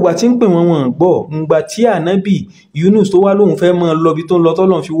gbogbo ìgbà tí ń pè wọ́n gbọ́ ǹgbà tí Ànábì Yunus tó wá lóun fẹ́ máa lọ bí tó ń lọ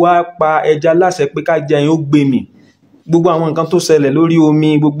tọ́lọ́run fi wá pa ẹja láṣẹ pé ká jẹ yẹn ó gbé mì gbogbo àwọn nǹkan tó ṣẹlẹ̀ lórí omi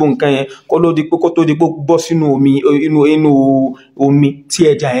gbogbo nǹkan yẹn kó tó di pé bọ́ sínú omi tí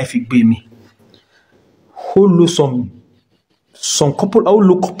ẹja yẹn fi gbé mì. ó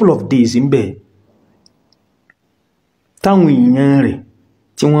lo couple of days ń bẹ̀ táwọn èèyàn rẹ̀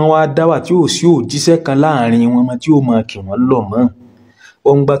tí wọ́n wá dáwà tí ò sí òjíṣẹ́ kan láàrin wọn mọ́ tí ó máa kì wọ́n lọ mọ́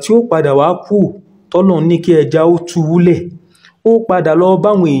ọ̀ǹgbà tí ó padà wá kú tọ́lọ́run ní kí ẹja ó túwúlẹ̀ ó padà lọ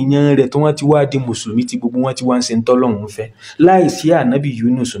báwọn èèyàn rẹ̀ tí wọ́n ti wá di mùsùlùmí tí gbogbo wọn ti wá ń ṣe tọ́lọ́run fẹ́ láìsí Ànábì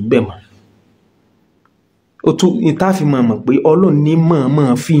Yunus ń bẹ̀ mọ́. ó tún ìtàfi mọ̀ pé Ọlọ́run ní mọ̀ọ́mọ̀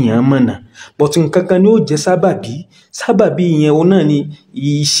fìyàn mọ̀nà bọ̀tù nǹkan kan ni ó jẹ́ sábàbí yẹn òun náà ni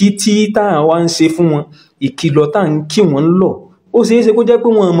ìṣí tí táwọn wá ń ṣe fún wọn ìkìlọ̀ tá à ń kí wọ́n lọ ó ṣeé ṣe kó jẹ́ pé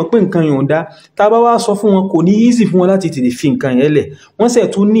wọ́n mọ̀ pé nǹkan yẹn ò dá tá a bá wá sọ fún wọn kò ní easy fún wọn láti tètè fi nǹkan yẹn lẹ̀ wọ́n sì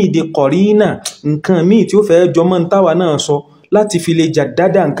tún ní ìdè kọ̀rínà nǹkan míì tí ó fẹ́ jọmọ́ ní táwa náà sọ láti fi lè jà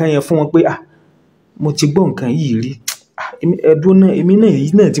dáadáa nǹkan yẹn fún wọn pé mo ti gbọ́ nǹkan yìí rí ẹ̀dùn náà èmi náà èyí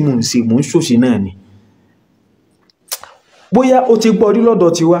náà tí mò ń ṣe mò ń ṣòṣì náà ni bóyá ó ti gbọ́ rí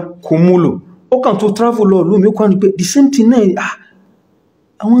lọ́dọ̀ tiwa kò mú lò ó kàn tó travel lọ lómi ó kàn ní pé the same thing náà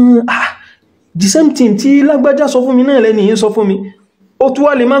the same thing tí lágbájá sọ fún mi náà lẹ́ni yìí sọ fún mi ó tún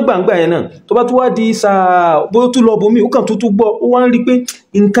wá lè má gbàǹgbà yẹn náà tó bá tún wá di sáà bó tún lọ bomi ó kàn tó tún gbọ́ ó wá ń rí pé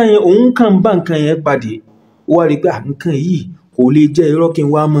nǹkan yẹn òun kàn bá nǹkan yẹn pàdé ó wá rí pé nǹkan yìí kò lè jẹ́ irọ́ kí n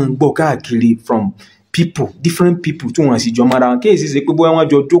wá máa gbọ́ káàkiri from people different people tí wọ́n sì jọ mara wọn kéèsì ṣe pé bóyá wọ́n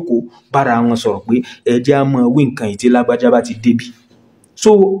jọ jókòó bára wọn sọ̀rọ̀ pé ẹjẹ́ á máa wí nǹkan ìtí lágbájá bá ti débi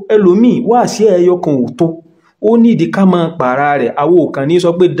so ẹlòmíì wá sí ẹyọ kan ò tó ó nídìí ká máa pààrà rẹ̀ àwọn òkàn ní sọ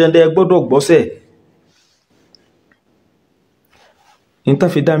pé dandan ẹ gbọ́dọ̀ gbọ́sẹ̀ ní tá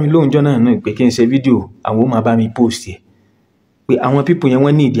fi dá mi lóhùn jọ náà pé kí n ṣe fídíò àwọn ó máa bá mi post ẹ̀ pé àwọn people yẹn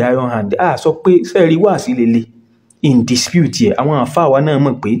wọ́n ní ìdí iron hand sọ pé sẹ́ẹ̀rí wá sí lele in dispute ẹ̀ àwọn àfáà wa náà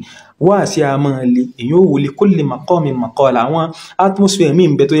mọ̀ pé wá sí a máa le èyàn ó wọlé kó lè maqami maqala àwọn atmosphere mi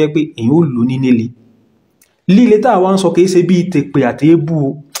ń bẹ tó yẹ pé èyàn ó lò ní nílé líle tá a wá ń sọ kìí ṣe bí tèpè àti ebú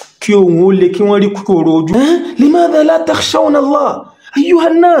kí ohun ó le kí wọ́n rí kúrò ojú limadha la takhshawna Allah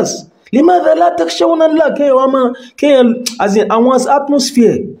ayyuhan nas limadha la takhshawna Allah kéèyàn àwọn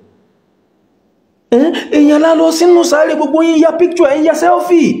atmosphere èyàn lálọ sínú sáré gbogbo yín ya picture ẹ̀ ya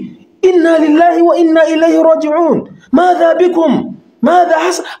selfie inna lillahi wa inna ilayhi raji'un madha bikum madha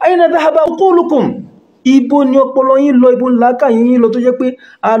ayna dhahaba uqulukum ibo ni ọpọlọ yín lọ ibo ńláka yín lọ tó jẹ́ pé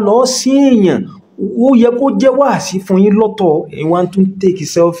a lọ sí èèyàn ó yẹ kó jẹ́ wáàsí fún yín lọ́tọ̀ ẹ̀wọ̀n tún take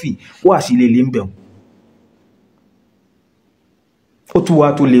selfie wáàsí lè lè ń bẹ̀rù ó tún wá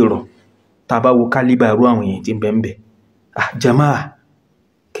tó lè rọ̀ tàbá wo kálíbà irú àwọn èèyàn tí ń bẹ̀ jama'a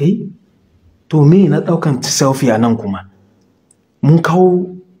kai to me na ɗaukan selfie a nan kuma mun kawo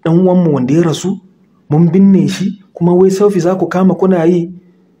ɗan uwanmu wanda ya rasu mun binne shi kuma wai selfie za ku kama kuna yi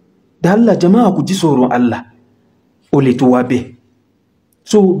da Allah jama'a ku ji tsoron Allah ó lè tó wá bẹ́ẹ̀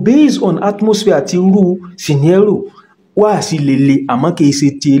so based on atmosphere àti irú scenario wá sí lele àmọ́ kìí ṣe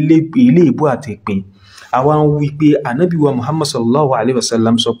ti ilé ìbú àti ìpín àwa ń wí pé ànábì wa Muhammad sallallahu alaihi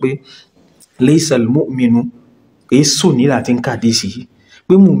wasallam sọ pé laysal mu'minu kìí sùn ní láti ń kàdé sí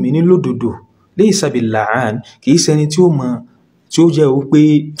pé mùmíní lódodo laysa bil la'an kìí ṣẹni tí ó jẹ́ wípé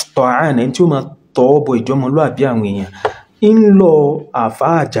ta'an ẹni tí ó máa tọ́ bọ ìjọmọlúàbí àwọn èèyàn ń lọ àfá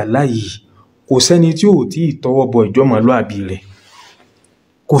Àjàlá yìí kò sẹ́ni tí ò tí tọwọ́ bọ ìjọmọlúàbí rẹ̀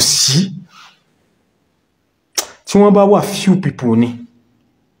kò sí tí wọ́n bá wà few people ni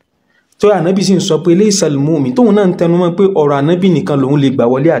tó ànábì sì ń sọ pé laysal mu'min tóun náà ń tẹnu mọ́ pé ọ̀rọ̀ ànábì nìkan lòun lè gbà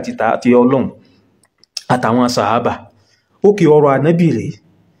wọlé àti Ọlọ́run àtàwọn sàhábà ó kì ọ̀rọ̀ ànábì rẹ̀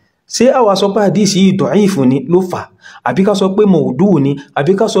ṣé àwa sọ pé àdísì yìí dọ̀ífù ni ló fà àbí ká sọ pé mọ̀ọ́dù ni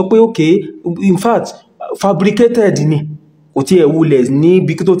àbí ká sọ pé okay in fact fabricated ni kò tí ẹ̀ wulẹ̀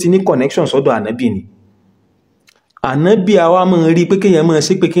níbi tó ti ní connection sọ́dọ̀ ànábì ni ànábì àwa máa rí pé kéèyàn máa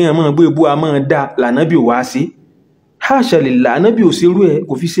ṣe pé kéèyàn máa gbé ebú a máa dá lànábì wá sí haṣa lillah ànábì ò ṣerú ẹ̀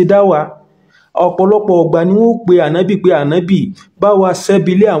kò fi ṣe dá wa ọ̀pọ̀lọpọ̀ ọgbà ni wọ́n pe ànábì bá wa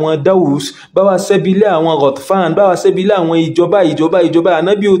ṣẹ́bilé àwọn Daus bá wa ṣẹ́bilé àwọn Ghatfan bá wa ṣẹ́bilé àwọn ìjọba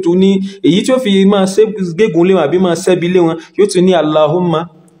ànábì ò tún ní èyí tí ó fi máa gégùn lé wọn àbí máa ṣẹ́bilé wọn yóò tún ní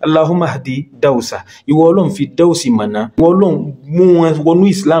Allahumma hadi Dausa ìwọ Ọlọ́run fi Dausi mọ̀nà ìwọ Ọlọ́run mú wọn wọnú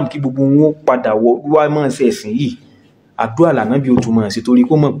Islam kí gbogbo wọn padà wá máa ṣe ẹ̀sìn yìí àdúrà lànábì ó tún máa ṣe torí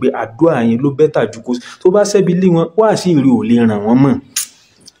kó mọ̀ pé àdúrà yẹn ló bẹ́tà jù kó tó bá ṣẹ́bilé wọn wá sí ìrì ò lè ràn wọ́n mọ̀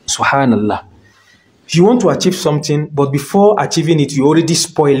subhanallah. You want to achieve something, but before achieving it, you're already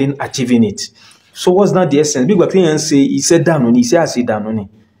spoiling achieving it. So what's not the essence? Bí gbàgbé yẹn ṣe iṣẹ́ dànù ni, iṣẹ́ àṣẹ dànù ni.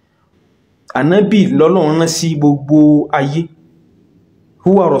 Ànábì lọ́lọ́run rán sí gbogbo ayé.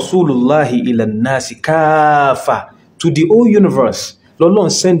 Huwa rasulullahi ila nasi kafa. To the whole universe. Lọ́lọ́run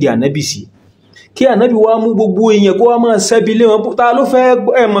send the ànábì sí. Kí ànábì wá mú gbogbo èèyàn kó wá máa ṣẹ́bi lé wọn ta ló fẹ́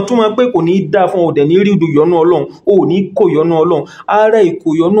ẹ̀mọ̀ tó máa pé kò ní dá fún ọdẹ ní rí ìyọ́nú Ọlọ́run ò ní kò yọ́nú Ọlọ́run ara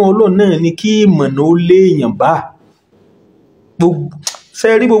ìkòyọ́nú Ọlọ́run náà ni kí ìmọ̀nà ó lé èèyàn bá ṣe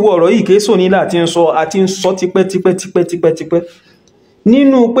rí gbogbo ọ̀rọ̀ yìí kéésò ní láti ń sọ tipẹ́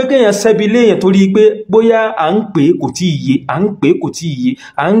nínú pé kéèyàn ṣẹ́bi lé èèyàn torí pé bóyá à ń pè kò tí ì yé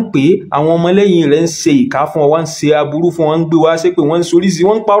à ń pè àwọn ọmọlẹ́yìn rẹ̀ ń ṣe ìkà fún wa ń ṣe aburú fún wa ń gbé wa ṣe pé wọ́n ń soríṣi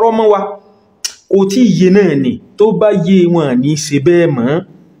wọ́n ń parọ́ mọ́ wa kò tí yé náà ni tó bá yé wọn ní ṣe bẹ́ẹ̀ mọ́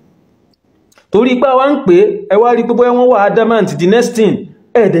torí pé wá ń pè ẹ wá rí pé bóyá wọ́n wà adamant the next thing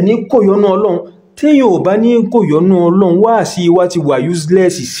ẹ̀dẹ̀ ní kò yọnú Ọlọ́run tí yóò bá ní kò yọnú Ọlọ́run wá sí wá ti wà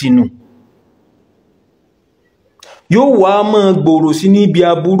useless sínú yóò wá máa gbòòrò sí níbi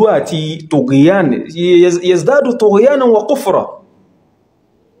aburú àti tògìyàn yazdadu tògìyàn wa kufra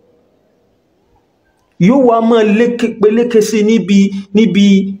yóò wá máa peléke sí níbi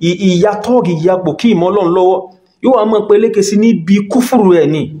ìyàtọ́gì ìyapò kí ìmọ̀ Ọlọ́run lọ́wọ́ yóò wá máa peléke sí níbi kúfùrù ẹ̀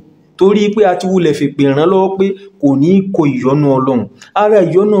ní torí pé a ti wulẹ̀ fi pè rán lọ́wọ́ pé kò ní kò ìyọ́nú Ọlọ́run ara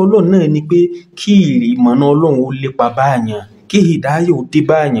ìyọ́nú Ọlọ́run náà ni pé kí ìmọ̀nà Ọlọ́run ó lépa báyàn kí ìdáyà ó dé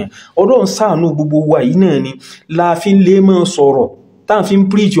báyàn Ọlọ́run ṣàánú gbogbo wa yìí náà ni la fi lè máa sọ̀rọ̀ táà fi ń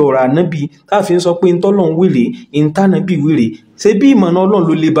preach ọ̀rọ̀ ànábì táà fi ń sọ pé ntọ́lọ́run wèrè ìntànábì wèrè ṣe bí ìmọ̀nà ọlọ́run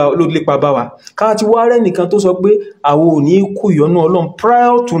ló lépa bá wa ká ti wá rẹ́ nìkan tó sọ pé àwọn ò ní kú ìyọ́nú ọlọ́run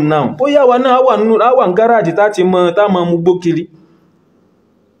prior to now bóyá wa náà wà ní gáràjì tá máa mú gbó kiri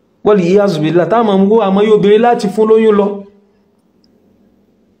wọ́n lè yíyá zùbílà tá máa mú gbó àmọ́ yóò béèrè láti fún lóyún lọ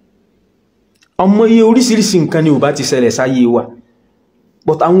ọmọ iye oríṣiríṣi nǹkan ni ò bá ti ṣẹlẹ̀ sáyé wa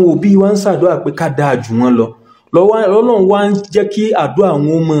but àwọn òbí wa ń ṣàdúrà pé ká dáa jù wọ́n lọ Ọlọ́run wá ń jẹ́ kí àdúrà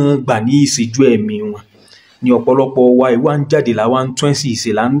wọn máa gbà ní ìṣẹ́jú ẹ̀mí wọn ní ọ̀pọ̀lọpọ̀ wa ìwà ń jáde làwa ń tún ẹ̀sìn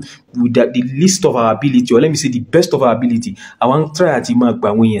ìṣe là ń with the least of our ability or let me say the best of our ability àwa ń try àti máa gbà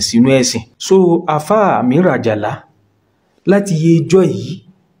àwọn èèyàn sínú ẹ̀sìn. So àfáà Amir Ajala láti iye ijọ́ yìí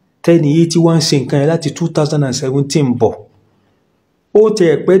tẹ́ni yìí tí wọ́n ń ṣe nǹkan yẹn láti 2017 bọ̀ ó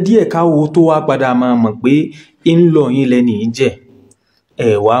tẹ̀ pẹ́ díẹ̀ káwo tó wá padà máa mọ̀ pé ń lọ yín lẹ́ni yìí jẹ́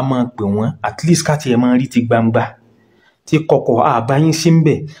ẹ̀ wá máa pè wọ́n at least ká tiẹ̀ máa rí ti gbangba tí kọ̀kọ̀ àbáyín sí ń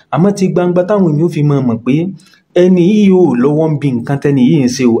bẹ̀ àmọ́ ti gbangba táwọn èèyàn fi máa mọ̀ pé ẹni yìí ò lọ́wọ́ ń bi nǹkan tẹ́ni yìí ń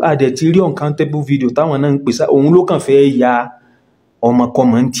ṣe o àdẹ̀ ti rí uncountable video táwọn náà ń pèsè òun ló kàn fẹ́ ya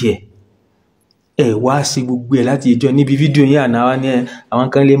ọmọkọmọ ń tiẹ̀ ẹ̀ wá sí gbogbo ẹ̀ láti ìjọ níbi fídíò yẹn àná wa ní àwọn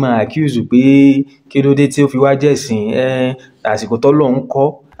kan lè máa accuse pé kí ló dé tí ó fi wá jẹ̀sìn àsìkò tọ́lọ̀ ń kọ́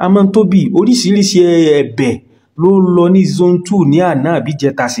àmọ́ tóbi oríṣiríṣi ẹ̀bẹ̀ ló lọ ní zone 2 ní àná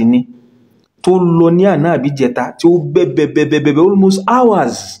àbíjẹta sí ni tó lọ ní àná àbíjẹta tí ó bẹ̀bẹ̀bẹ̀bẹ̀ almost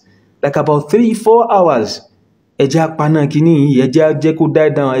hours like about 3-4 hours ẹjẹ́ apaná kìíní yìí ẹjẹ́ jẹ́ kó die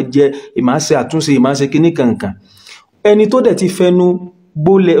down ẹjẹ́ ìmáṣe àtúnṣe ìmáṣe kìíní kankan ẹni tó dẹ̀ ti fẹnu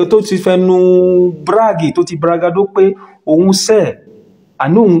bólẹ̀ tó ti fẹnu bragi tó ti bragado pé òun sẹ́ẹ̀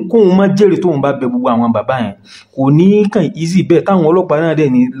àní òun kóun má jèrè tóun bá bẹ gbogbo àwọn bàbá yẹn kò ní kàn easy bẹ́ẹ̀ táwọn ọlọ́pàá náà dẹ̀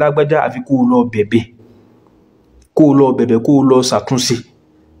ní lágbájá àfi kó lọ bẹ̀bẹ̀ kó lọ ṣàtúnṣe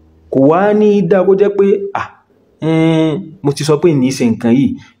kò wá ní dá kó jẹ́ pé mo ti sọ pé ní ṣe nǹkan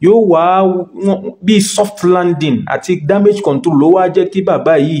yìí yóò wá bí soft landing àti damage control ló wá jẹ́ kí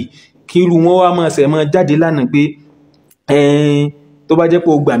bàbá yìí kí irú wọn wá máa ṣẹ̀ máa jáde lánàá pé tó bá jẹ́ pé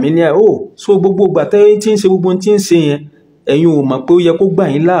o gbà mí ní so gbogbo ìgbà tí ń ṣe gbogbo tí ń ṣe yẹn ẹ̀yin ò mọ̀ pé ó yẹ kó gbà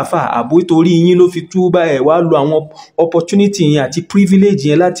yín láàfà àbó torí yín ló fi tú bá ẹ̀ wá lo àwọn opportunity yẹn àti privilege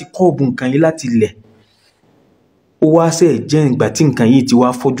yẹn láti kọ́ọ̀bù nǹkan yín láti lẹ̀ ó wá sẹ̀ jẹ́ ìgbà tí nǹkan yìí ti wá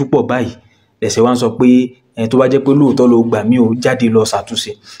fojú pọ̀ báyìí ẹ̀sẹ̀ wá ń sọ pé tó bá jẹ́ pé lóòótọ́ ló gbà mí ò jáde lọ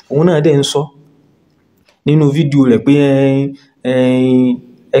ṣàtúnṣe òun náà dẹ̀ ń sọ nínú fídíò rẹ̀ pé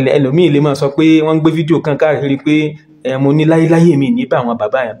ẹlòmíì lè máa sọ pé wọ́n ń gbé fídíò kan káàkiri pé mo ní láyéláyé mi ní bá àwọn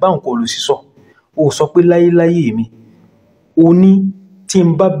bàbá yẹn báwọn kò lò sí sọ ó sọ pé láyéláyé mi ó ní tí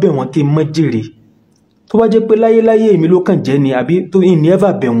n bá bẹ̀ wọ́n kí n mọ́ jèrè tó bá jẹ́ pé láyéláyé mi ló kàn jẹ́ ni àbí tó ní ẹ́fà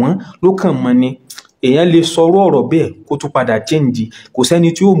bẹ̀ wọ́n ló kàn mọ́ ni èèyàn lè sọ̀rọ̀ ọ̀rọ̀ bẹ́ẹ̀ kó tún padà change kò sẹ́ni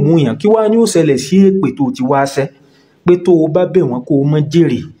tí ó mú yàn kí wá ní ó ṣẹlẹ̀ sí èpè tó ti wá ṣẹ́ pé tó o bá bẹ̀ wọ́n kó o mọ́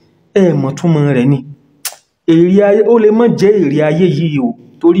jèrè mọ̀ túmọ̀ rẹ̀ ni ó lè mọ́ jẹ́ èrè ayé yìí o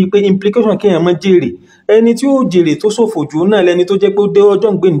torí pé implication kí èèyàn mọ́ jèrè ẹni tí ó jèrè tó ṣòfò jù náà lẹni tó jẹ́ pé ó dé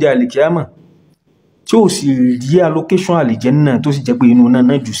ọjọ́ ìgbéǹde àlìkíámà tí ó sì rí allocation àlìjẹ́nnà tó sì jẹ́ pé inú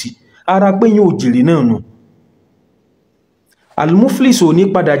náà jù sí ara pé yóò jèrè náà nù almuflis ò ní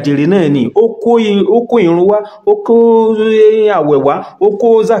padà jèrè náà ni ó kó ìrun wá ó kó àwẹ̀ wá ó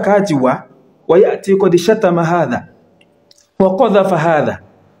kó zakati wá wáyé tí kò di shatama hadha wa qadhafa hadha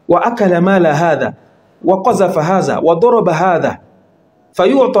wa akala mala hadha wa qadhafa hadha wa daraba hadha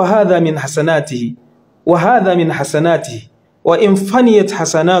fayu'ta hadha min hasanatihi wa hadha min hasanatihi wa in faniyat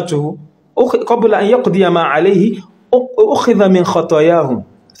hasanatuhu qabla an yaqdiya ma alayhi ukhidha min khatayahum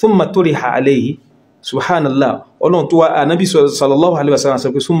thumma turiha alayhi subhanallah ọlọ́run tó wá anabi sallallahu alaihi wasallam sọ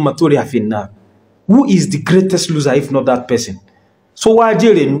pé summa turiha fin nar who is the greatest loser if not that person so wá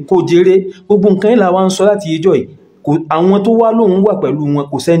jèrè kó jèrè gbogbo nǹkan ìlà wa ń sọ láti ẹjọ́ yìí àwọn tó wá lóhun wà pẹ̀lú wọn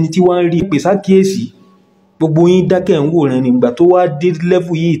kò sẹ́ni tí wọ́n rí pè sákìyèsí gbogbo yín dákẹ́ ń wòran nígbà tó wá dé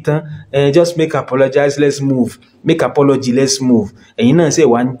level yìí tán just make apologize let's move make apology let's move ẹ̀yin náà ṣe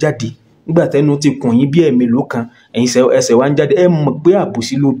wá ń jáde nígbà tẹ́nu ti kùn yín bí ẹ̀mí ló kan ẹ̀yin ẹsẹ̀ wá ń jáde ẹ mọ̀ pé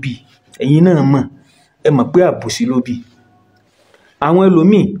àbòsí ló bí ẹ̀yin náà mọ̀ ẹ mọ̀ pé àbòsí ló bí àwọn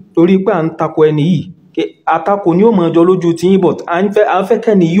ẹlòmíì torí pé à ń takò ẹni yìí àtakò ni ó mọ̀ ọjọ́ lójú tí yín but à ń fẹ́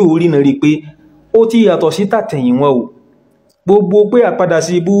kẹ́ni yìí ò rí náà rí pé ó ti yàtọ̀ sí tàtẹ̀yìn wọn o gbogbo pé àpadà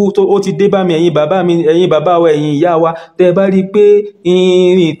sí ibú tó ó ti dé bá mi ẹ̀yin bàbá wa ẹ̀yin ìyá wa tẹ́ bá rí pé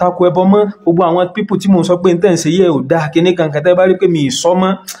ìtakò ẹbọ mọ́ gbogbo àwọn pípù tí mo sọ pé tẹ́ ń ṣe yẹ ò dáa kíní kankan tẹ́ bá rí pé mi ì sọ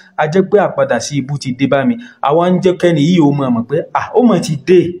mọ́ a jẹ́ pé àpadà sí ibú ti dé bá mi àwa ń jẹ́ kẹ́ni yìí ó mọ̀ pé ó mọ̀ ti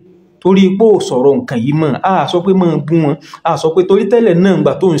dé torí pé ò sọ̀rọ̀ nǹkan yìí mọ̀ a sọ pé mọ̀ bú wọn a sọ pé torí tẹ́lẹ̀ náà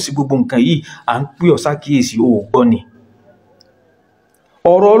gbà tó ń sí gbogbo nǹkan yìí à ń pè ọ́ sákìyèsí ò gbọ́ ni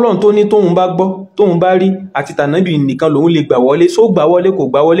ọ̀rọ̀ Ọlọ́run tó ní tóun bá gbọ́ tóun bá rí àti tànábì nìkan lòun lè gbà wọlé, só gbà wọlé kò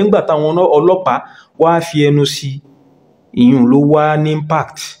gbà wọlé ńgbà táwọn ọlọ́pàá wá fi ẹnu sí ìyún ló wá ní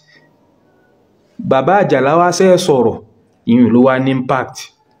impact. Bàbá Àjàlá wá ṣe sọ̀rọ̀ ìyún ló wá ní impact.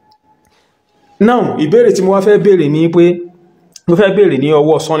 Now ìbéèrè tí mo wá fẹ́ béèrè ní pé mo fẹ́ béèrè ní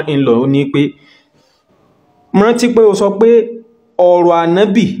ọwọ́ son-in-law ní pé mo rántí pé o sọ pé ọ̀rọ̀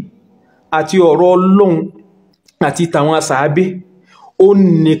ànábì àti ọ̀rọ̀ Ọlọ́run àti tàwọn sàábé ó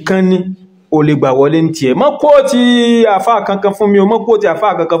nìkan ni o lè gbà wọlé ní tiẹ̀. Má kó ti àfáà kankan fún mi o, má kó ti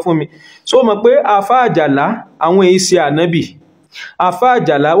àfáà kankan fún mi. So mọ̀ pé àfáà Àjàlá àwọn èyí ṣe ànábì, àfáà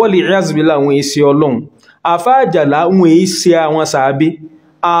Àjàlá wal iyaz billah àwọn èyí ṣe Ọlọ́run, àfáà Àjàlá àwọn èyí ṣe àwọn sàábé.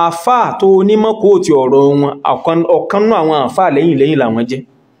 Àfáà tó onímọ̀ kó ti ọ̀rọ̀ wọn ọ̀kan náà àwọn àfáà lẹ́yìn làwọn jẹ́,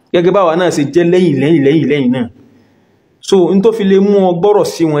 gẹ́gẹ́ báwa náà ṣe jẹ́ lẹ́yìn náà. So n tó fi lè mú ọ gbọ́rọ̀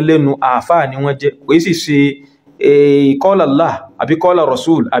sí wọn lẹ́nu àfáà ni wọ́n jẹ́, kò sì ṣe qala Allah àbí qala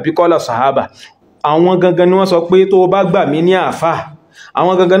Rasul àbí qala Sahaba. Àwọn gangan ni wọ́n sọ pé tó bá gbà mí ní àfáà,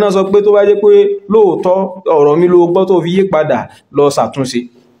 àwọn gangan náà sọ pé tó bá jẹ́ pé lóòótọ́ ọ̀rọ̀ mi ló gbọ́ tó fi yí padà lọ ṣàtúnṣe.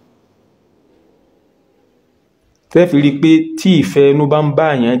 Fẹ́ fi rí pé tí ìfẹ́ inú bá ń bá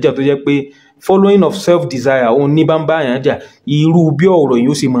àyàn jà tó jẹ́ pé following of self desire òun ní bá ń bá àyàn jà, irú bí ọ̀rọ̀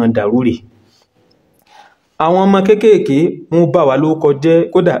yóò sì máa dàrú rè. Àwọn ọmọ kéékèèké wọ́n bá wa lórúkọ jẹ́,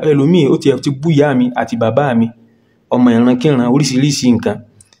 kódà ẹlòmíì ó ti bú ìyá mi àti bàbá mi, ọmọ ìrankíran oríṣiríṣi nǹkan.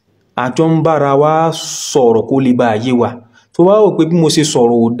 Àjọ ń bára wa sọ̀rọ̀ kó lè bá ayé wa. Tó wá wò pé bí mo ṣe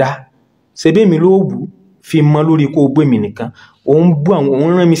sọ̀rọ̀ ò dá, ṣebí mi ló bù fi mọ́ lórí kó gbé mi nìkan.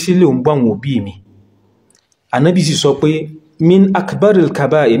 Òun rán mi sílé, òun bú àwọn òbí mi. Ànábì sì sọ pé min akbaril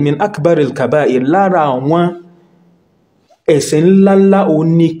kaba'ir lára àwọn ẹ̀ṣẹ̀ ńláńlá ó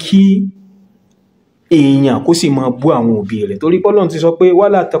ní kí èèyàn kó sì máa bú àwọn òbí rẹ̀, torí Ọlọ́run ti sọ pé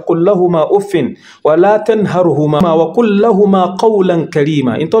wala taqul lahuma uffin wala tanharhuma wa qul lahuma qawlan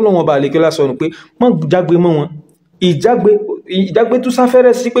karima. Ìtọ́lọ́wọ́n bá àlekẹ́lá sọ pé má jágbe mọ́ wọn. Ìjágbe tún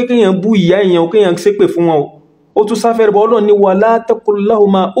sáfẹ́rẹ́ sí pé kéèyàn bú ìyá èèyàn, kéèyàn ṣépè fún wọn ó tún sáfẹ́rẹ́ bọ́. Ọlọ́run ní wala taqul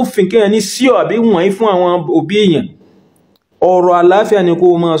lahuma uffin, kéèyàn ní síọ̀ àbí wọ̀nyí fún àwọn òbí èèyàn. Ọ̀rọ̀ àlàáfíà ni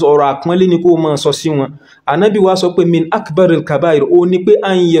kó máa sọ, ọ̀rọ̀ àpọ́nlé ni kó máa sọ sí wọn. Ànábì wa sọ pé min akbaril kaba'ir ó ní pé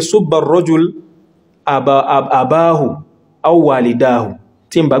an yasubba ar-rajul abahu aw walidahu,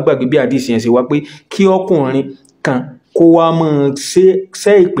 tí n bá gbàgbé bí àdìsí yẹn ṣe wá pé kí ọkùnrin kan kó wá máa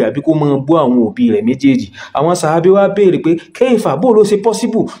ṣe ìpè àbí kó máa bú àwọn òbí rẹ̀ méjèèjì. Àwọn sàhábé wá béèrè pé kayfa bó ló ṣe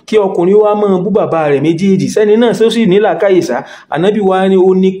possible kí ọkùnrin wá máa bú bàbá rẹ̀ méjèèjì, sẹ́ni náà ṣó sì ní làákàyè sá. Ànábì wa ní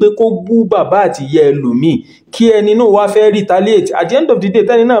ó ní pé kó bú bàbá àti ìyá ẹlòmíì kí ẹni náà wá fẹ́ retaliate. At the end of the day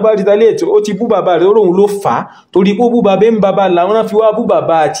tẹ́ni náà bá retaliate, ó ti bú bàbá rẹ̀, ó ló fà á, torí pé ó bú bàbá ń bàbá làwọn náà fi wá bú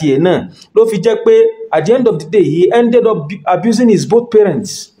bàbá àti ẹ̀ náà. Ló fi jẹ́ pé at the end of the day he ended up abusing his both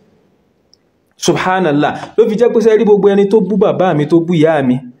parents. Subhanallah. Ló fi jẹ́ pé sẹ́rí gbogbo ẹni tó bú bàbá mi tó bú ìyá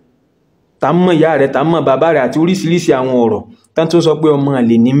mi, tá mọ̀ ìyá rẹ̀ tá mọ̀ bàbá rẹ̀ àti oríṣiríṣi àwọn ọ̀rọ̀ tán tó sọ pé ọmọ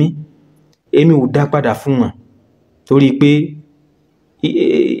àlè ni mí, èmi ò dá padà fún wọn, torí pé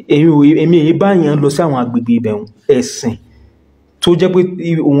èmi èyí báyàn lọ sí àwọn agbègbè ibẹ̀ ẹ̀sìn tó jẹ́ pé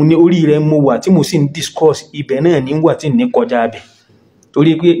òun ní orí rẹ̀ mo wà tí mo sì ń discuss ibẹ̀ náà ní wà tí ní kọjá bẹ̀,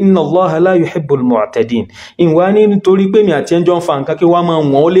 torí pé inna Allaha la yuhibbul mu'tadin. Ìwà ní nítorí pé mi àti ẹjọ́ ń fa nǹkan kí wá máa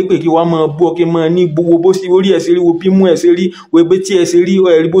wọ́n ó lé pé kí wá máa bú ọ kí máa ní gbogbo bó sí orí ẹ̀sẹ̀ rí, wo bí mú ẹ̀sẹ̀ rí, wo ẹgbẹ́ tí ẹ̀sẹ̀ rí,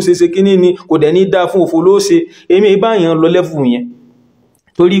 ẹ̀rí bó ṣe kíní ni kò dẹ̀ ní dá fún òfò ló ṣe. Èmi ìbáyàn lọ lẹ́fù yẹn,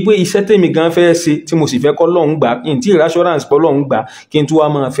 torí pé iṣẹ́ tèmi gan fẹ́ ṣe tí mo sì fẹ́ kọ́ lọ́hùn gbà kí n tí ìrásọ́ránsì pọ̀ lọ́hùn gbà kí n tún wá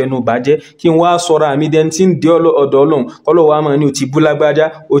máa fẹnu bàjẹ́ kí n wá sọ̀rọ̀ àmì dẹni tí ń dé ọ̀dọ̀ Ọlọ́run kọ́lọ́ wá máa ní o ti bú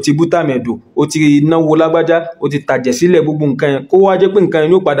lágbájá, o ti bú tàmẹ̀dù, o ti náwó lágbájá, o ti tàjẹ̀ sílẹ̀ gbogbo nǹkan yẹn, kó wá jẹ́ pé nǹkan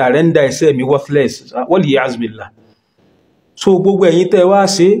yẹn yóò padà rẹ́ńdà ẹ̀ṣẹ̀ mi worthless. wal iyaz billah. So gbogbo ẹ̀yin tẹ́ wá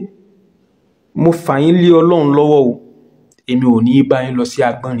ṣe, mo fà yín lé Ọlọ́run lọ́wọ́ o, èmi ò ní bá yín lọ sí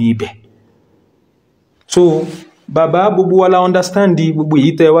agbọ́nrin ibẹ̀. So bàbá gbogbo wa la understand gbogbo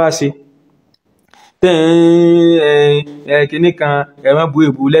èyí tẹ́ wá ṣe. Kíní kan ẹ̀wọ̀n bu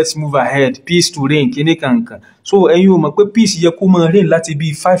èbú, let's move ahead, peace to reign, kíní kan. So ẹ̀yin ò mọ̀ pé peace yẹ kó máa reign láti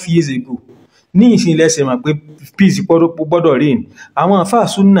bí 5 years ago. Ní ìsìn lẹ́sẹ̀ mọ̀ pé peace gbọ́dọ̀ reign. Àwọn àfáà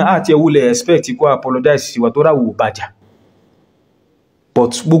súnnà àti ẹ̀wùlẹ̀ expect kó apologize sí wa tó ráwò bàjá.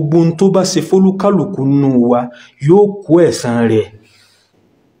 But gbogbo ohun tó bá ṣe fólúkálùkù nù wa yóò kó ẹ̀san rẹ̀.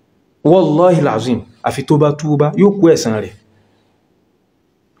 Wallahi lazim, àfi tó bá túbá yóò kó ẹ̀san rẹ̀.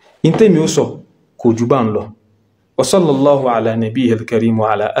 Ìntẹ́mi ó sọ kò jù bá ń lọ. Wa sallallahu ala nabiyyil karim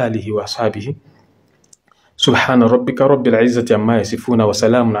wa ala alihi wa sahbihi. Subhana rabbika rabbil izzati amma yasifuna wa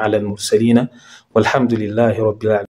salamun ala al-mursalina walhamdulillahi rabbil alamin.